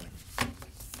Pitt County.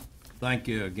 Thank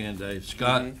you again, Dave.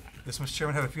 Scott? Yes, Mr.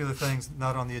 Chairman, I have a few other things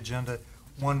not on the agenda.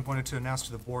 One, wanted to announce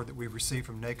to the board that we've received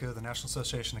from NACO, the National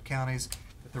Association of Counties,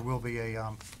 that there will be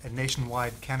a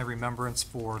nationwide county remembrance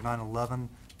for 9/11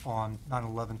 on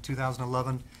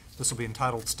 9/11/2011. This will be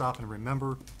entitled Stop and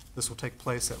Remember. This will take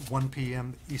place at 1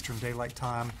 p.m. Eastern Daylight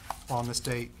Time on this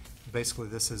date. Basically,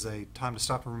 this is a time to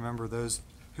stop and remember those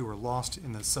who were lost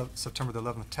in the September the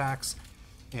 11th attacks.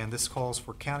 And this calls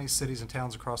for counties, cities, and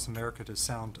towns across America to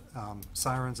sound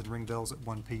sirens and ring bells at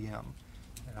 1 p.m.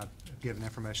 And I've given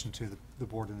information to the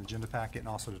board in the agenda packet and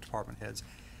also to department heads.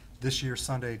 This year,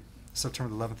 Sunday, September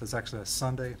the 11th, is actually a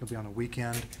Sunday. It'll be on a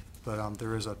weekend, but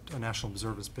there is a national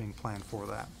observance being planned for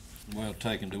that. Well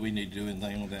taken. Do we need to do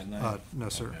anything on that now? No,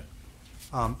 sir.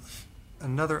 Okay.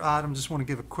 Another item, just want to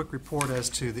give a quick report as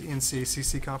to the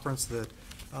NCACC conference that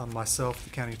myself, the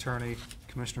county attorney,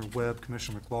 Commissioner Webb,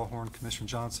 Commissioner McLaughlin, Commissioner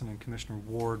Johnson, and Commissioner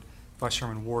Ward, Vice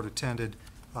Chairman Ward attended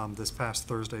this past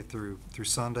Thursday through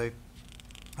Sunday.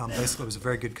 Basically, it was a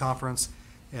very good conference,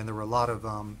 and there were a lot of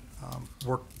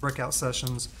breakout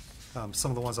sessions.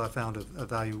 Some of the ones I found of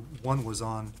value, one was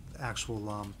on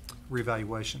actual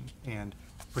reevaluation, and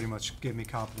pretty much gave me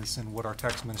confidence in what our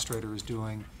tax administrator is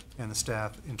doing and the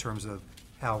staff in terms of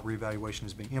how reevaluation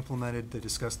is being implemented. They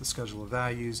discussed the schedule of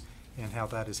values and how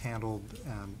that is handled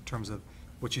in terms of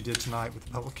what you did tonight with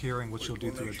the public hearing, what you'll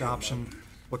do through adoption,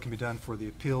 what can be done for the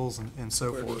appeals, and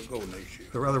so forth.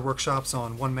 There were other workshops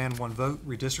on one man, one vote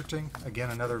redistricting.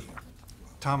 Again, another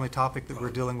timely topic that we're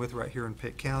dealing with right here in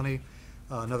Pitt County.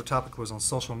 Another topic was on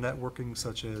social networking,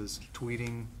 such as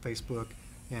tweeting, Facebook,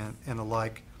 and the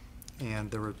like.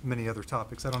 And there were many other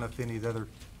topics. I don't know if any of the other,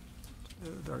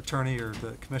 our attorney or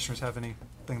the commissioners have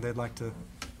anything they'd like to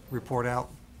report out.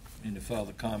 Any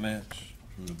further comments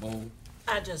from the board?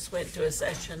 I just went to a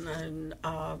session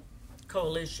on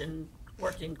coalition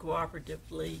working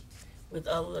cooperatively with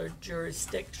other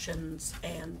jurisdictions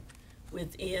and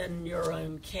within your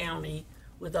own county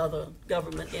with other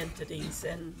government entities,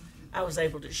 and I was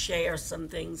able to share some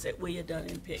things that we had done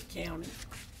in Pitt County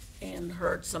and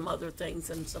heard some other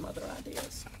things and some other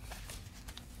ideas.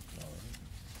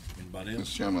 Anybody else?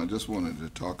 Mr. Chairman, I just wanted to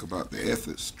talk about the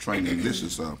ethics training. This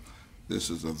is a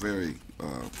very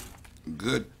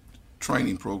good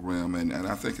training program, and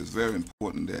I think it's very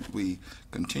important that we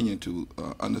continue to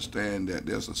understand that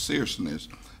there's a seriousness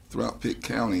throughout Pitt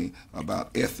County about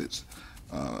ethics.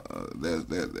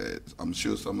 I'm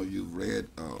sure some of you have read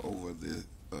over the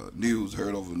news,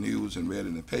 heard over the news, and read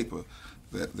in the paper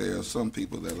that there are some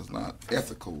people that are not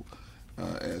ethical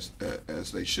as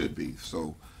they should be.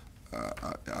 So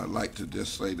I'd like to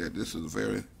just say that this is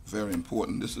very, very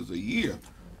important. This is a year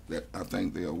that I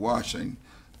think they are watching,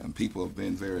 and people have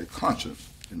been very conscious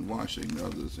in watching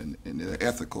others in their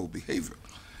ethical behavior.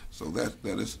 So that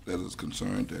is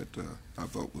concerned that I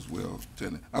thought was well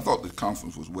attended. I thought the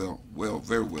conference was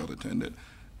very well attended,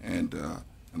 and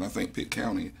I think Pitt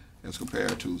County, as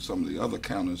compared to some of the other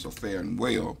counties, are faring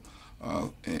well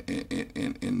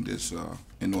in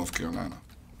North Carolina.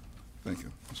 Thank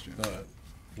you, Mr. Chairman.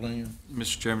 Glenn?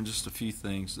 Mr. Chairman, just a few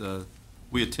things.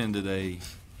 We attended a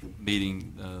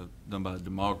meeting done by a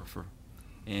demographer,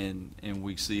 and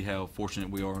we see how fortunate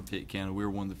we are in Pitt County. We're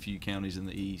one of the few counties in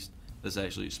the East that's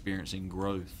actually experiencing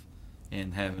growth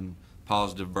and having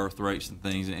positive birth rates and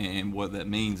things, and what that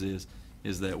means is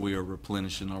that we are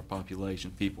replenishing our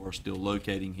population. People are still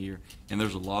locating here, and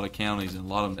there's a lot of counties and a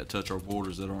lot of them that touch our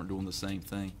borders that aren't doing the same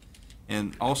thing.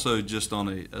 And also, just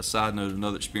on a side note,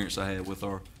 another experience I had with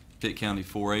our Pitt County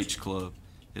 4-H club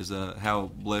is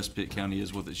how blessed Pitt County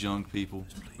is with its young people.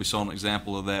 We saw an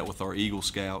example of that with our Eagle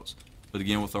Scouts, but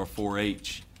again with our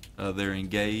 4-H, they're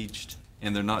engaged,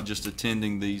 and they're not just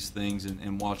attending these things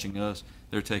and watching us.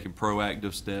 They're taking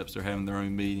proactive steps. They're having their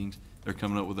own meetings. They're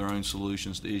coming up with their own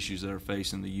solutions to issues that are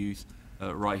facing the youth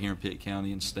right here in Pitt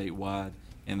County and statewide.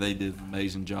 And they did an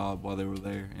amazing job while they were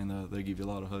there, and they give you a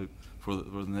lot of hope for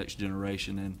the next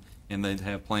generation. And they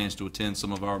have plans to attend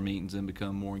some of our meetings and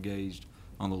become more engaged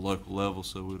on the local level.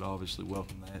 So we would obviously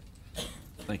welcome that.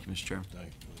 Thank you, Mr. Chairman. Thank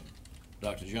you.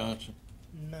 Dr. Johnson?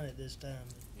 None at this time.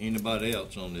 Anybody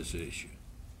else on this issue?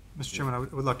 Mr. Chairman, I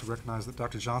would like to recognize that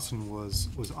Dr. Johnson was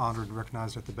honored and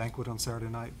recognized at the banquet on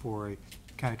Saturday night for a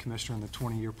county commissioner in the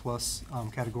 20-year plus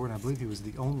category, and I believe he was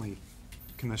the only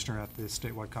commissioner at the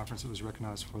statewide conference that was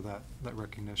recognized for that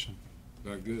recognition.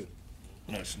 Very good.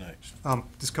 That's next.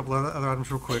 Just a couple other items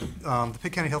real quick. The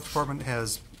Pitt County Health Department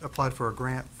has applied for a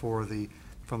grant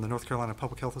from the North Carolina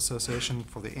Public Health Association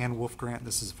for the Ann Wolf Grant.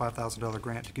 This is a $5,000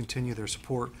 grant to continue their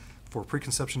support for a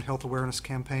preconception health awareness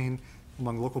campaign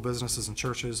among local businesses and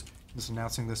churches. Just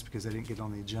announcing this because they didn't get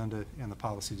on the agenda, and the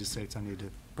policy just states I need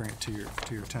to bring it to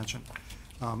your attention.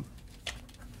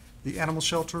 The animal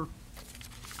shelter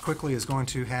quickly is going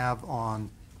to have on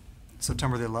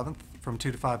September the 11th from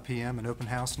 2 to 5 p.m. an open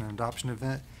house and an adoption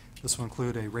event. This will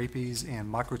include a rabies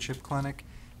and microchip clinic,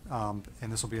 and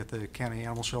this will be at the county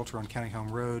animal shelter on County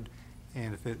Home Road.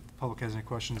 And if the public has any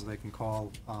questions, they can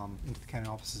call into the county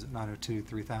offices at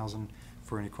 902-3000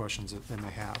 for any questions that they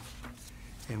may have.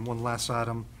 And one last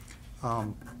item,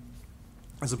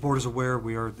 as the board is aware,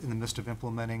 we are in the midst of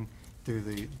implementing through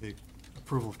the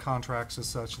approval of contracts as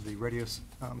such, the radio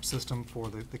system for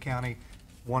the county.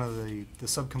 One of the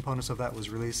subcomponents of that was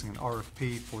releasing an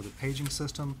RFP for the paging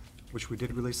system, which we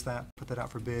did release that, put that out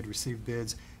for bid, received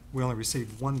bids. We only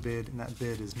received one bid, and that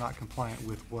bid is not compliant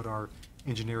with what our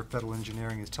federal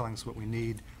engineering is telling us what we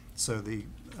need. So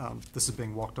this is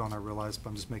being walked on, I realize, but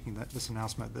I'm just making this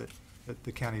announcement that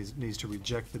the county needs to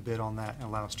reject the bid on that and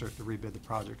allow us to rebid the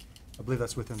project. I believe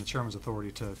that's within the chairman's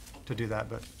authority to do that,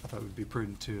 but I thought it would be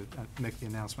prudent to make the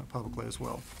announcement publicly as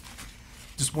well.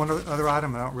 Just one other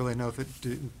item, I don't really know if it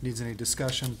needs any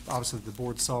discussion. Obviously, the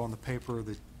board saw in the paper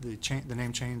the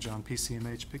name change on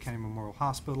PCMH, Pitt County Memorial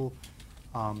Hospital.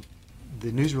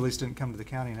 The news release didn't come to the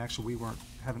county, and actually we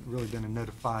haven't really been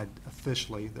notified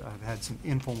officially. I've had some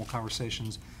informal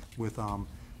conversations with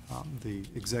the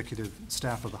executive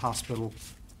staff of the hospital,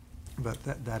 but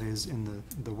that is in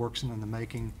the works and in the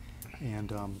making,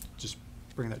 and just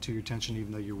bring that to your attention,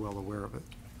 even though you're well aware of it.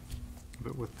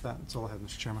 But with that, that's all I have,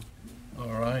 Mr. Chairman. All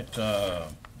right,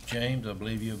 James, I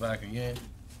believe you're back again.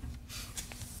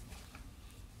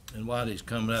 And while he's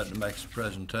coming out to make his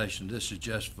presentation, this is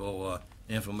just for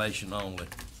information only.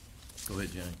 Go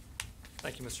ahead, James.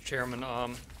 Thank you, Mr. Chairman.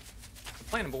 The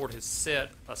Planning Board has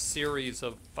set a series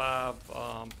of 5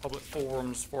 public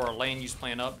forums for our land use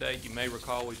plan update. You may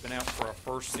recall we've been out for our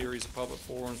first series of public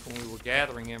forums when we were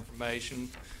gathering information.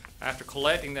 After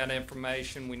collecting that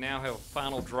information, we now have a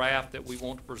final draft that we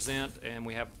want to present, and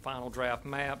we have a final draft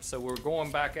map. So we're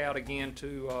going back out again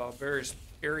to various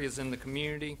areas in the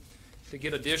community to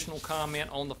get additional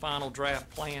comment on the final draft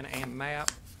plan and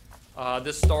map.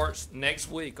 This starts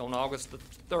next week on August the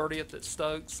 30th at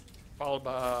Stokes, followed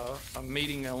by a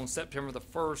meeting on September the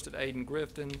 1st at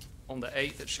Aden-Grifton, on the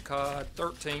 8th at Chicago,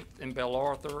 13th in Belle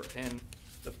Arthur, and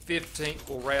the 15th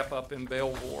will wrap up in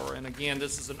Belvoir. And again,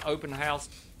 this is an open house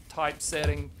type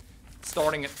setting,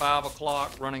 starting at 5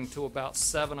 o'clock, running to about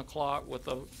 7 o'clock with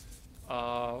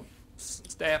a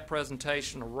staff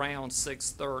presentation around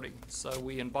 6:30. So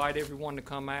we invite everyone to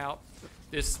come out.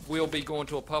 This will be going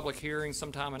to a public hearing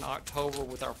sometime in October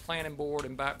with our planning board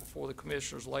and back before the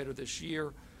commissioners later this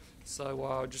year.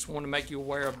 So just want to make you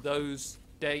aware of those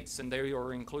dates, and they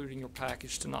are included in your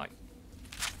package tonight.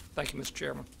 Thank you, Mr.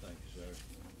 Chairman. Thank you,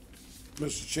 sir.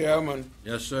 Mr. Chairman.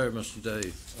 Yes, sir, Mr.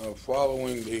 Dave.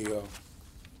 Following the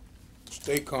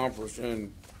state conference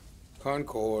in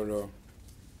Concord,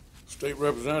 state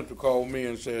representative called me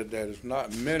and said that it's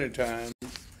not many times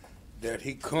that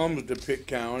he comes to Pitt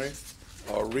County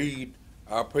or read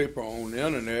our paper on the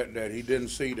internet that he didn't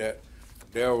see that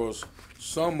there was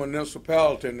some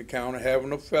municipality in the county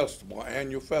having a festival,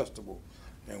 annual festival.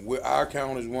 And our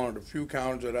county is one of the few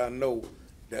counties that I know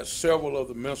that several of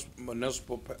the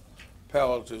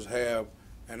municipalities have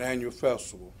an annual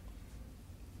festival.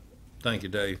 Thank you,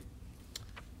 Dave.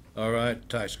 All right,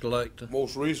 tax collector.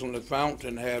 Most recently,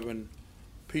 Fountain having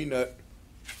Peanut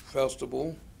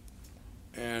Festival,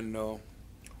 and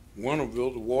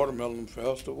Winterville, the Watermelon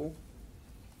Festival,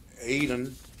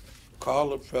 Aden,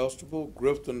 Collard Festival,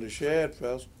 Grifton, the Shad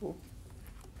Festival,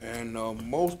 and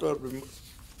most of the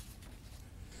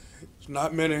There's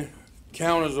not many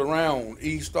counties around,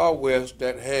 east or west,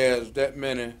 that has that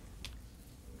many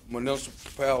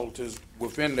municipalities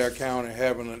within their county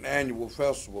having an annual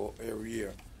festival every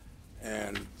year.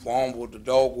 And Farmwood, the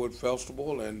Dogwood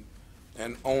Festival, and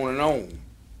on and on.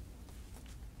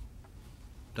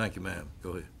 Thank you, ma'am.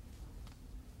 Go ahead.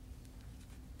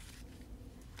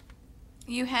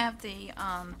 You have the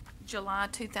July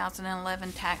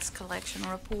 2011 tax collection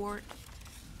report.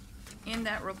 In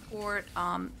that report,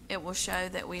 it will show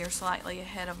that we are slightly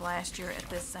ahead of last year at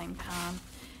this same time.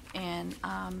 And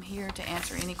I'm here to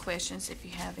answer any questions if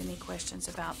you have any questions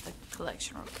about the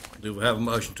collection report. Do we have a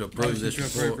motion to approve this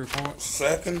report?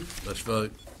 Second. Let's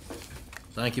vote.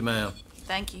 Thank you, ma'am.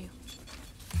 Thank you.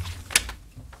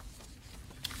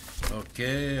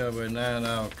 Okay, we're now in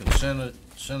our consent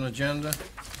agenda.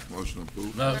 Motion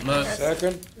approved. No.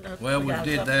 Second. Well, we got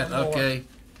did that, something more. okay.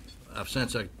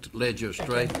 Since I led you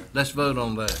astray, let's vote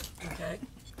on that. Okay.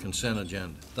 Consent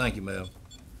agenda. Thank you, Mel.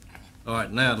 All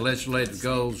right, now the legislative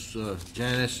goals,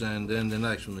 Janice, and then the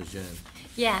next one is Janice.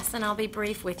 Yes, and I'll be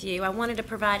brief with you. I wanted to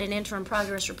provide an interim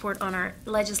progress report on our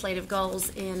legislative goals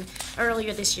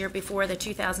earlier this year before the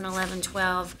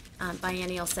 2011-12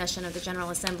 biennial session of the General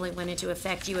Assembly went into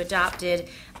effect. You adopted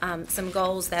some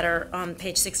goals that are on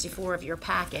page 64 of your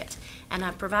packet, and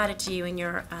I've provided to you in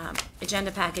your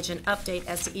agenda package an update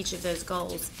as to each of those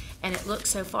goals. And it looks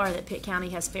so far that Pitt County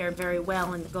has fared very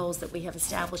well in the goals that we have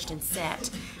established and set.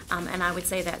 And I would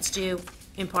say that's due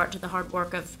in part to the hard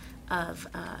work of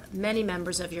many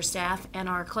members of your staff and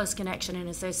our close connection and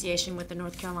association with the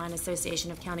North Carolina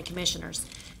Association of County Commissioners,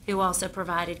 who also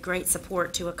provided great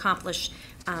support to accomplish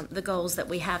the goals that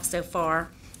we have so far.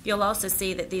 You'll also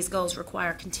see that these goals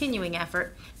require continuing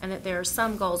effort and that there are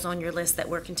some goals on your list that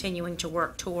we're continuing to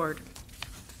work toward.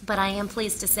 But I am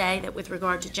pleased to say that with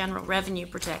regard to general revenue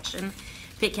protection,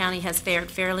 Pitt County has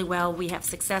fared fairly well. We have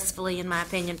successfully, in my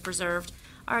opinion, preserved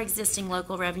our existing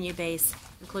local revenue base,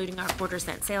 including our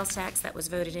quarter-cent sales tax that was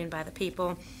voted in by the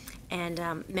people, and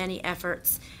many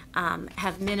efforts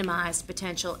have minimized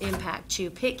potential impact to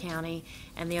Pitt County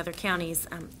and the other counties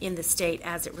in the state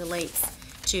as it relates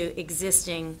to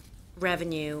existing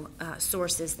revenue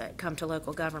sources that come to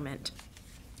local government.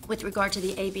 With regard to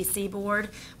the ABC Board,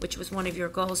 which was one of your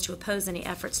goals to oppose any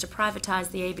efforts to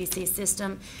privatize the ABC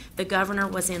system, the governor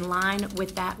was in line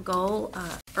with that goal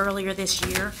earlier this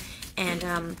year,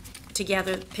 and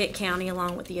together Pitt County,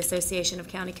 along with the Association of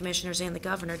County Commissioners and the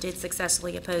governor, did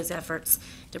successfully oppose efforts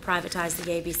to privatize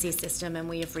the ABC system, and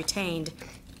we have retained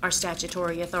our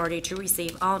statutory authority to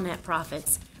receive all net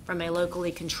profits from a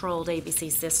locally controlled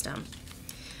ABC system.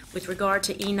 With regard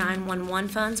to E911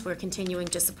 funds, we're continuing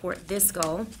to support this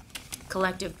goal.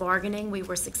 Collective bargaining, we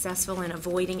were successful in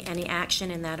avoiding any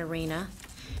action in that arena.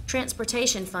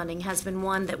 Transportation funding has been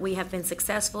one that we have been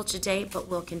successful to date, but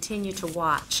will continue to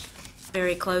watch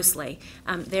very closely.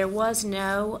 There was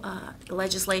no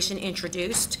legislation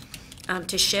introduced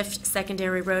to shift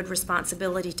secondary road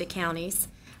responsibility to counties,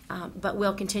 but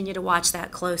we'll continue to watch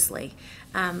that closely.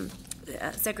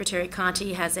 Secretary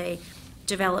Conti has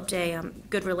developed a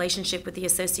good relationship with the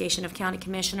Association of County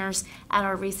Commissioners. At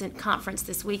our recent conference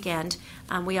this weekend,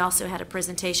 we also had a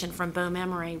presentation from Bo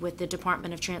Memory with the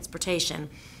Department of Transportation,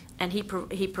 and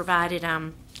he provided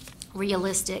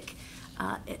realistic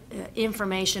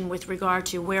information with regard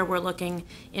to where we're looking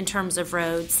in terms of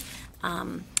roads.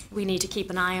 We need to keep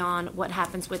an eye on what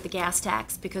happens with the gas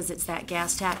tax, because it's that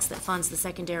gas tax that funds the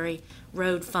secondary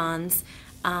road funds.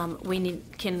 We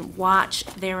can watch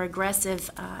their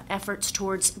aggressive efforts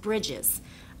towards bridges,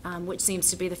 which seems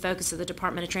to be the focus of the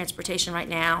Department of Transportation right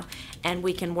now, and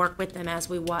we can work with them as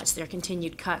we watch their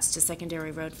continued cuts to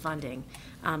secondary road funding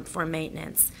for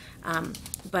maintenance.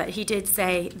 But he did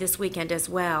say this weekend as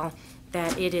well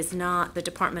that it is not the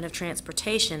Department of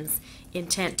Transportation's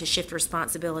intent to shift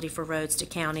responsibility for roads to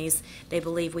counties. They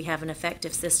believe we have an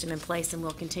effective system in place and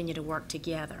will continue to work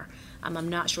together. I'm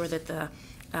not sure that the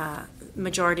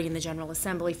majority in the General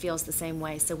Assembly feels the same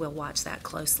way, so we'll watch that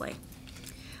closely.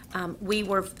 We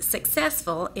were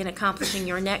successful in accomplishing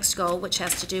your next goal, which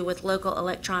has to do with local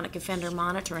electronic offender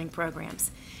monitoring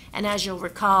programs. And as you'll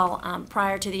recall,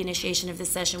 prior to the initiation of this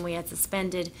session, we had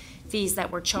suspended fees that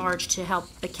were charged to help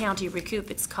the county recoup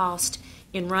its cost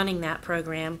in running that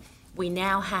program. We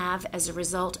now have, as a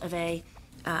result of a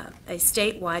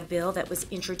statewide bill that was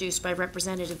introduced by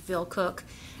Representative Bill Cook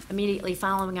immediately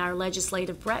following our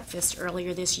legislative breakfast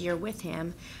earlier this year with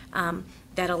him,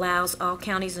 that allows all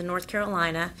counties in North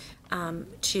Carolina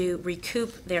to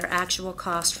recoup their actual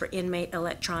cost for inmate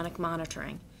electronic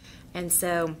monitoring. And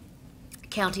so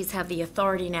counties have the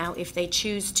authority now, if they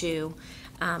choose to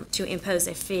impose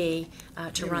a fee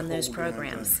to run those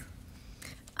programs.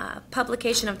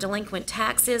 Publication of delinquent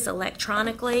taxes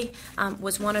electronically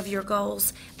was one of your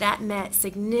goals. That met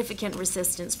significant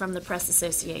resistance from the Press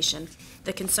Association.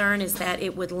 The concern is that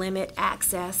it would limit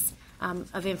access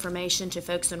of information to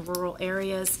folks in rural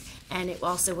areas, and it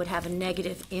also would have a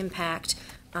negative impact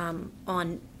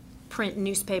on print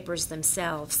newspapers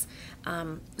themselves.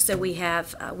 So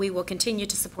we will continue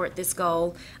to support this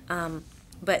goal,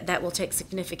 but that will take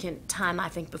significant time, I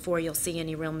think, before you'll see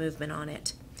any real movement on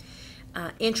it.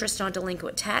 Interest on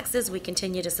delinquent taxes, we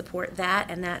continue to support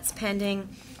that, and that's pending.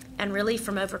 And relief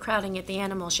from overcrowding at the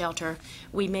animal shelter,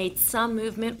 we made some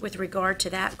movement with regard to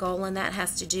that goal, and that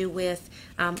has to do with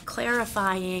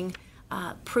clarifying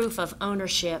proof of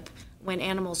ownership when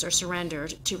animals are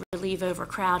surrendered to relieve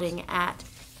overcrowding at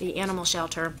the animal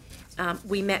shelter.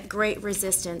 We met great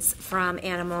resistance from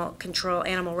animal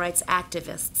rights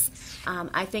activists.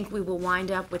 I think we will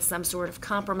wind up with some sort of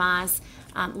compromise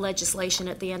legislation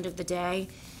at the end of the day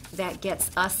that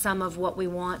gets us some of what we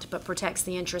want but protects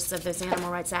the interests of those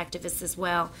animal rights activists as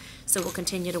well. So we'll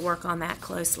continue to work on that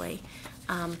closely.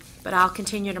 But I'll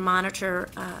continue to monitor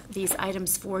these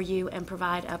items for you and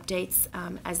provide updates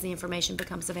as the information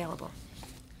becomes available.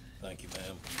 Thank you,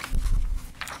 ma'am.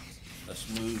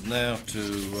 Let's move now to,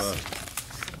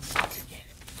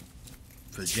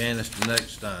 for Janice, the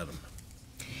next item.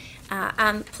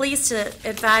 I'm pleased to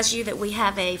advise you that we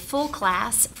have a full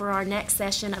class for our next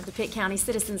session of the Pitt County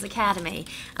Citizens Academy.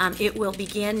 It will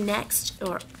begin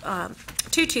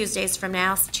two Tuesdays from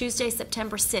now, Tuesday,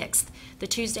 September 6th, the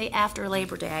Tuesday after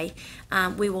Labor Day.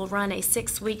 We will run a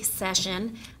 6-week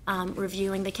session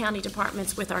reviewing the county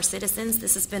departments with our citizens.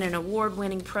 This has been an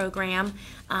award-winning program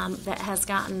that has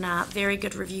gotten very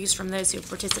good reviews from those who have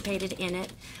participated in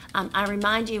it. I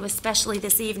remind you, especially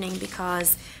this evening,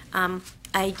 because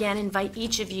I again invite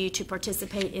each of you to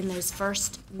participate in those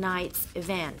first night's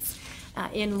events.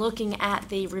 In looking at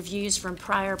the reviews from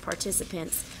prior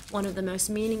participants, one of the most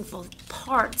meaningful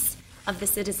parts of the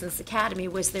Citizens Academy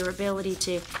was their ability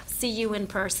to see you in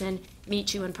person,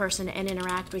 meet you in person, and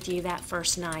interact with you that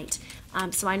first night.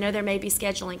 So I know there may be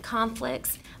scheduling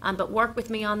conflicts, but work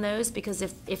with me on those, because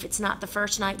if it's not the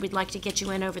first night, we'd like to get you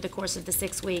in over the course of the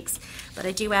 6 weeks. But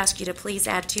I do ask you to please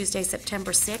add Tuesday,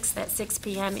 September 6th at 6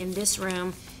 p.m. in this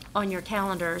room on your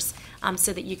calendars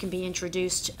so that you can be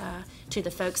introduced to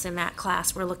the folks in that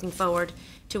class. We're looking forward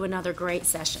to another great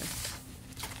session.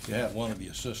 You have one of the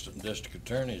assistant district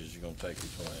attorneys is going to take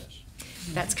your class.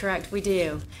 That's correct, we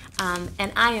do.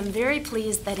 And I am very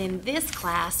pleased that in this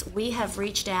class, we have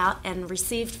reached out and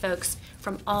received folks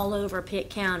from all over Pitt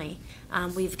County.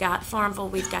 We've got Farmville,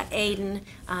 we've got Ayden,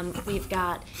 we've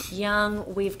got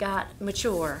Young, we've got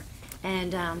Mature.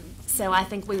 And so I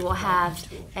think we will have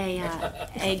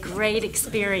a great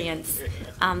experience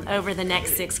over the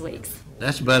next 6 weeks.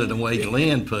 That's better than the way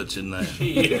Glenn puts it now.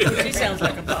 She sounds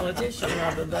like a politician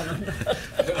rather than.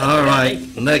 All right,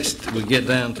 next we get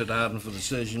down to the item for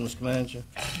decision, Mr. Manager.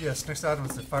 Yes, next item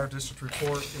is the Fire District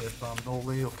Report. If Noel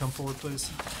Lee will come forward,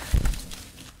 please.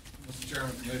 Mr.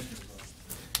 Chairman, Commissioners,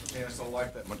 Janice, I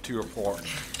like that material part.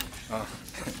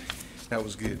 That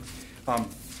was good.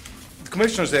 The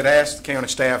Commissioners had asked the county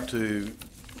staff to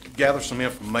gather some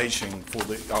information for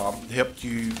the help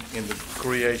you in the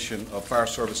creation of fire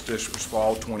service districts for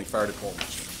all 20 fire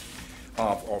departments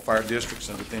or fire districts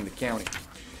within the county.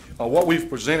 What we've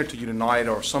presented to you tonight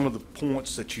are some of the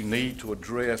points that you need to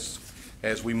address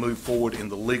as we move forward in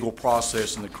the legal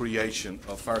process in the creation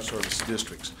of fire service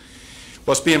districts.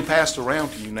 What's being passed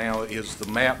around to you now is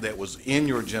the map that was in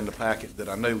your agenda packet that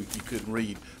I know you couldn't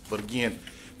read, but again,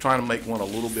 trying to make one a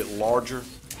little bit larger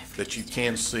that you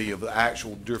can see of the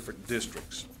actual different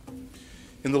districts.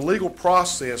 In the legal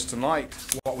process tonight,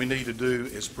 what we need to do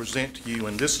is present to you,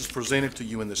 and this is presented to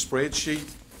you in the spreadsheet,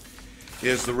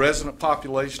 is the resident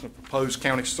population of proposed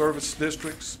county service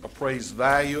districts, appraised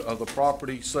value of the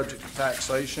property subject to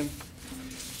taxation,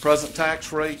 present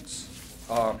tax rates,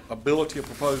 ability of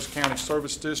proposed county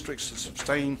service districts to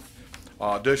sustain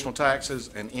additional taxes,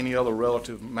 and any other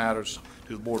relative matters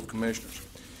to the Board of Commissioners.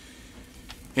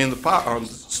 In the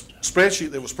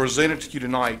spreadsheet that was presented to you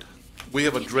tonight, we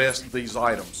have addressed these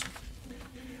items.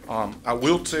 I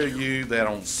will tell you that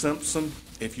on Simpson,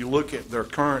 if you look at their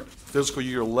current fiscal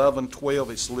year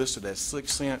 11-12, it's listed as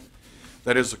 6 cents.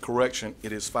 That is a correction.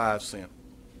 It is 5 cents.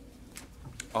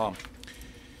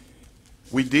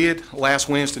 We did last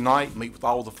Wednesday night meet with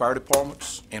all the fire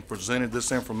departments and presented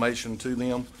this information to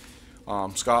them.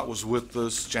 Scott was with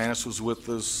us, Janice was with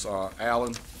us,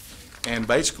 Alan, and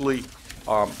basically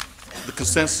the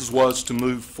consensus was to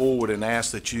move forward and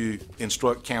ask that you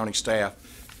instruct county staff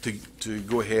to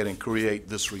go ahead and create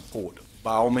this report.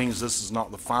 By all means, this is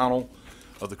not the final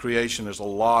of the creation. There's a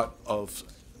lot of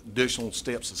additional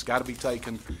steps that's got to be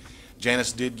taken.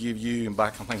 Janice did give you, and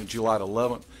back I think July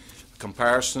 11th, a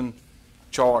comparison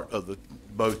chart of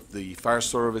both the fire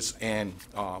service and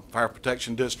fire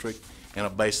protection district and a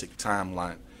basic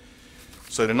timeline.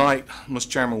 So tonight, Mr.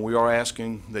 Chairman, we are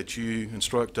asking that you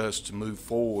instruct us to move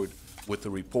forward with the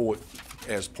report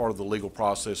as part of the legal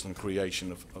process and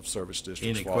creation of service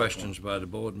districts. Any questions by the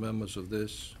board members of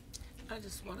this? I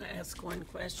just want to ask one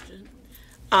question.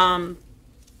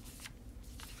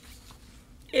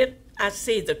 If I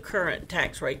see the current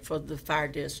tax rate for the fire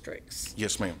districts.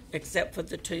 Yes, ma'am. Except for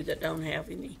the two that don't have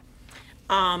any.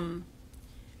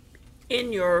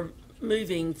 In your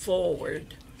moving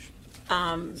forward,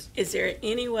 is there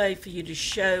any way for you to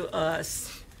show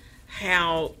us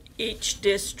how each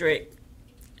district,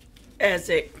 as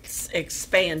it's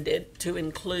expanded to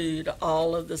include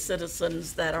all of the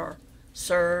citizens that are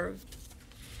served?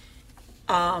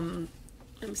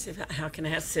 Let me see how can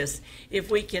I ask this.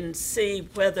 If we can see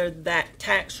whether that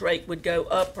tax rate would go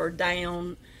up or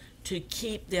down to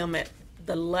keep them at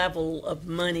the level of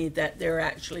money that they're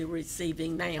actually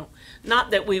receiving now.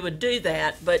 Not that we would do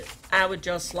that, but I would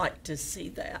just like to see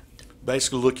that.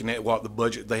 Basically looking at what the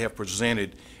budget they have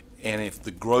presented, and if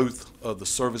the growth of the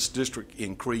service district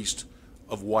increased,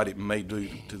 of what it may do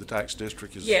to the tax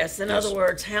district. Yes, in other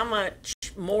words, how much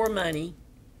more money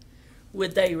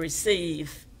would they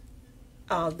receive,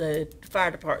 the fire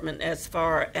department, as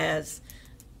far as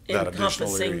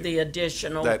encompassing the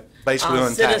additional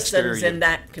citizens in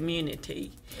that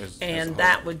community? And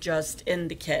that would just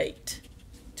indicate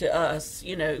to us,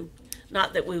 you know,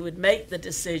 not that we would make the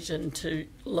decision to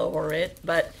lower it,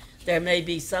 but there may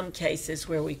be some cases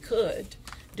where we could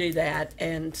do that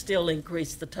and still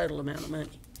increase the total amount of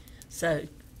money. So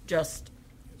just,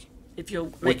 if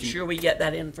you'll make sure we get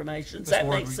that information. Does that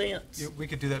make sense? We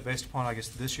could do that based upon, I guess,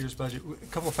 this year's budget. A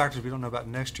couple of factors we don't know about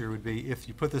next year would be, if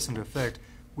you put this into effect,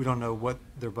 we don't know what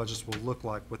their budgets will look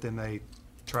like, what they may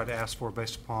try to ask for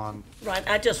based upon. Right,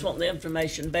 I just want the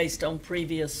information based on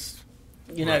previous,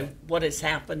 you know, what has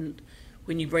happened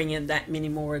when you bring in that many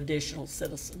more additional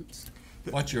citizens.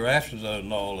 What you're after, though,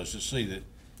 Noel, is to see that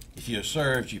if you're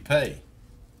served, you pay.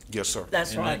 Yes, sir.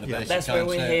 That's right. That's where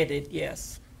we're headed,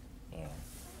 yes.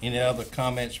 Any other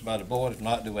comments by the board? If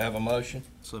not, do we have a motion?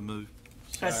 So moved.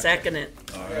 I second it.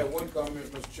 I have one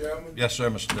comment, Mr. Chairman. Yes, sir,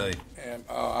 Mr. Day. And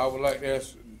I would like to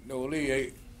ask Noel,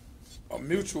 a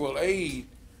mutual aid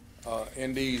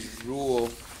in these rural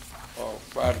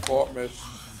fire departments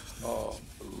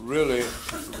really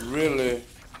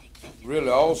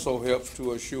also helps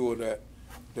to assure that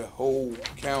the whole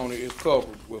county is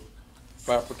covered with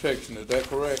fire protection. Is that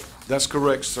correct? That's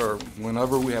correct, sir.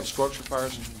 Whenever we have structure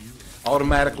fires,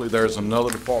 automatically there's another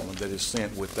department that is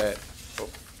sent with that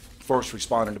first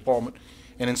responding department.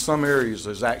 And in some areas,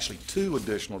 there's actually 2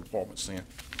 additional departments sent.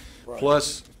 Right.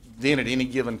 Plus, then at any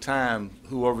given time,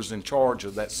 whoever's in charge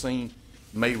of that scene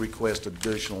may request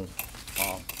additional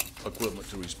equipment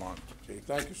to respond. Okay,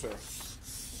 thank you, sir.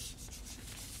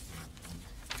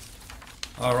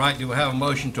 All right, do we have a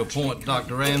motion to appoint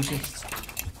Dr. Ramsey?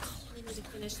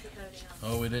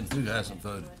 Oh, we didn't. Who hasn't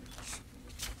voted?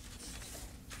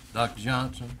 Dr.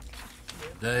 Johnson?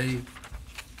 Dave?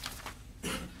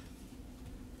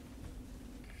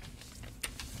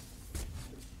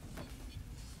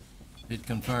 It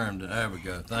confirmed. There we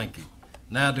go. Thank you.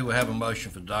 Now do we have a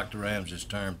motion for Dr. Ramsey's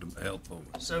term to help forward?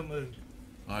 So moved.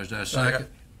 All right, is there a second?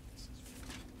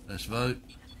 Let's vote.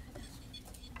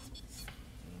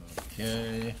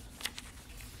 Okay.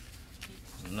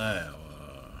 Now,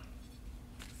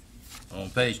 on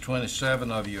page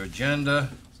 27 of your agenda,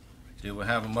 do we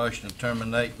have a motion to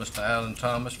terminate Mr. Alan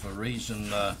Thomas for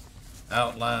reason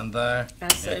outlined there?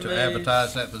 And to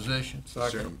advertise that position?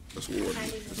 Second. Ms. Ward.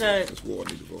 No. Ms. Ward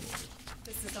needs to vote on it.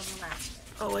 This is on the last.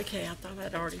 Oh, okay, I thought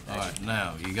I'd already voted. All right,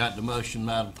 now, you got the motion,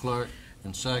 Madam Clerk,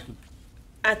 and second?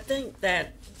 I think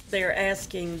that they're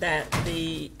asking that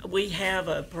we have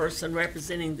a person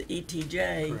representing the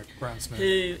ETJ. Correct, Brian Smith.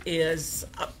 Who is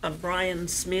Brian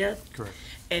Smith. Correct.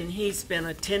 And he's been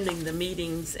attending the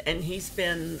meetings, and he's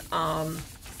been,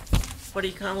 what do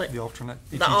you call it? The alternate.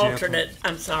 The alternate,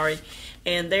 I'm sorry.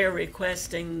 And they're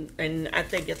requesting, and I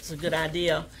think it's a good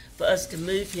idea, for us to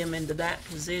move him into that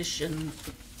position.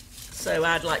 So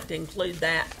I'd like to include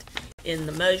that in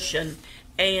the motion,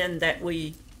 and that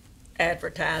we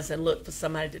advertise and look for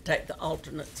somebody to take the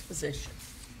alternate's position.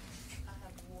 I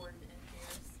have Ward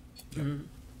and Harris.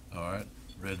 All right,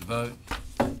 ready to vote?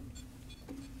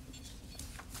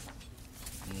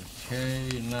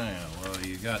 Okay, now,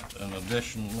 you got an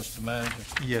addition, Mr. Manager?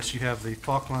 Yes, you have the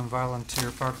Falkland Volunteer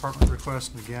Fire Department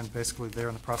request, and again, basically they're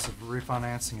in the process of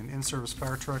refinancing an in-service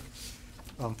fire truck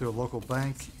through a local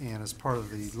bank, and as part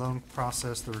of the loan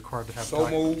process, they're required to have So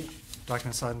moved.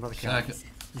 documents signed by the county. Second.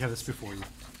 You have this before you.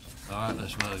 All right,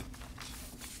 let's vote.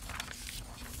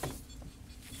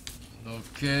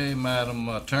 Okay, Madam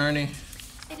Attorney.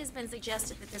 It has been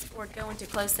suggested that this board go into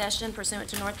closed session pursuant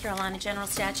to North Carolina General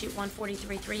Statute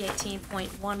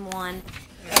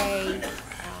 143-318.11A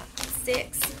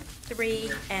 6,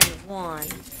 3, and 1.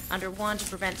 Under 1, to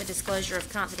prevent the disclosure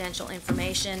of confidential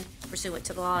information pursuant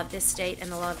to the law of this state and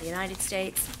the law of the United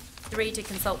States. 3, to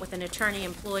consult with an attorney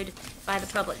employed by the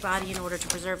public body in order to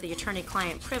preserve the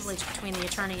attorney-client privilege between the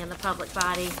attorney and the public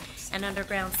body. And under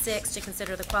ground 6, to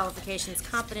consider the qualifications,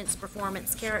 competence,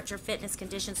 performance, character, fitness,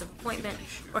 conditions of appointment,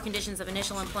 or conditions of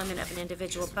initial employment of an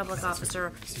individual public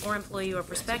officer or employee or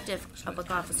prospective public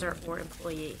officer or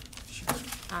employee.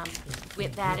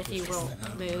 With that, if you will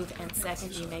move and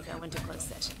second, you may go into closed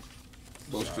session.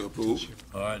 Motion to approve.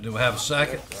 All right, do we have a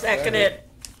second? Second it.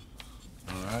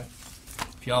 All right.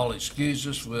 If y'all excuse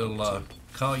us, we'll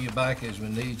call you back as we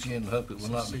need you and hope it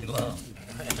will not be long.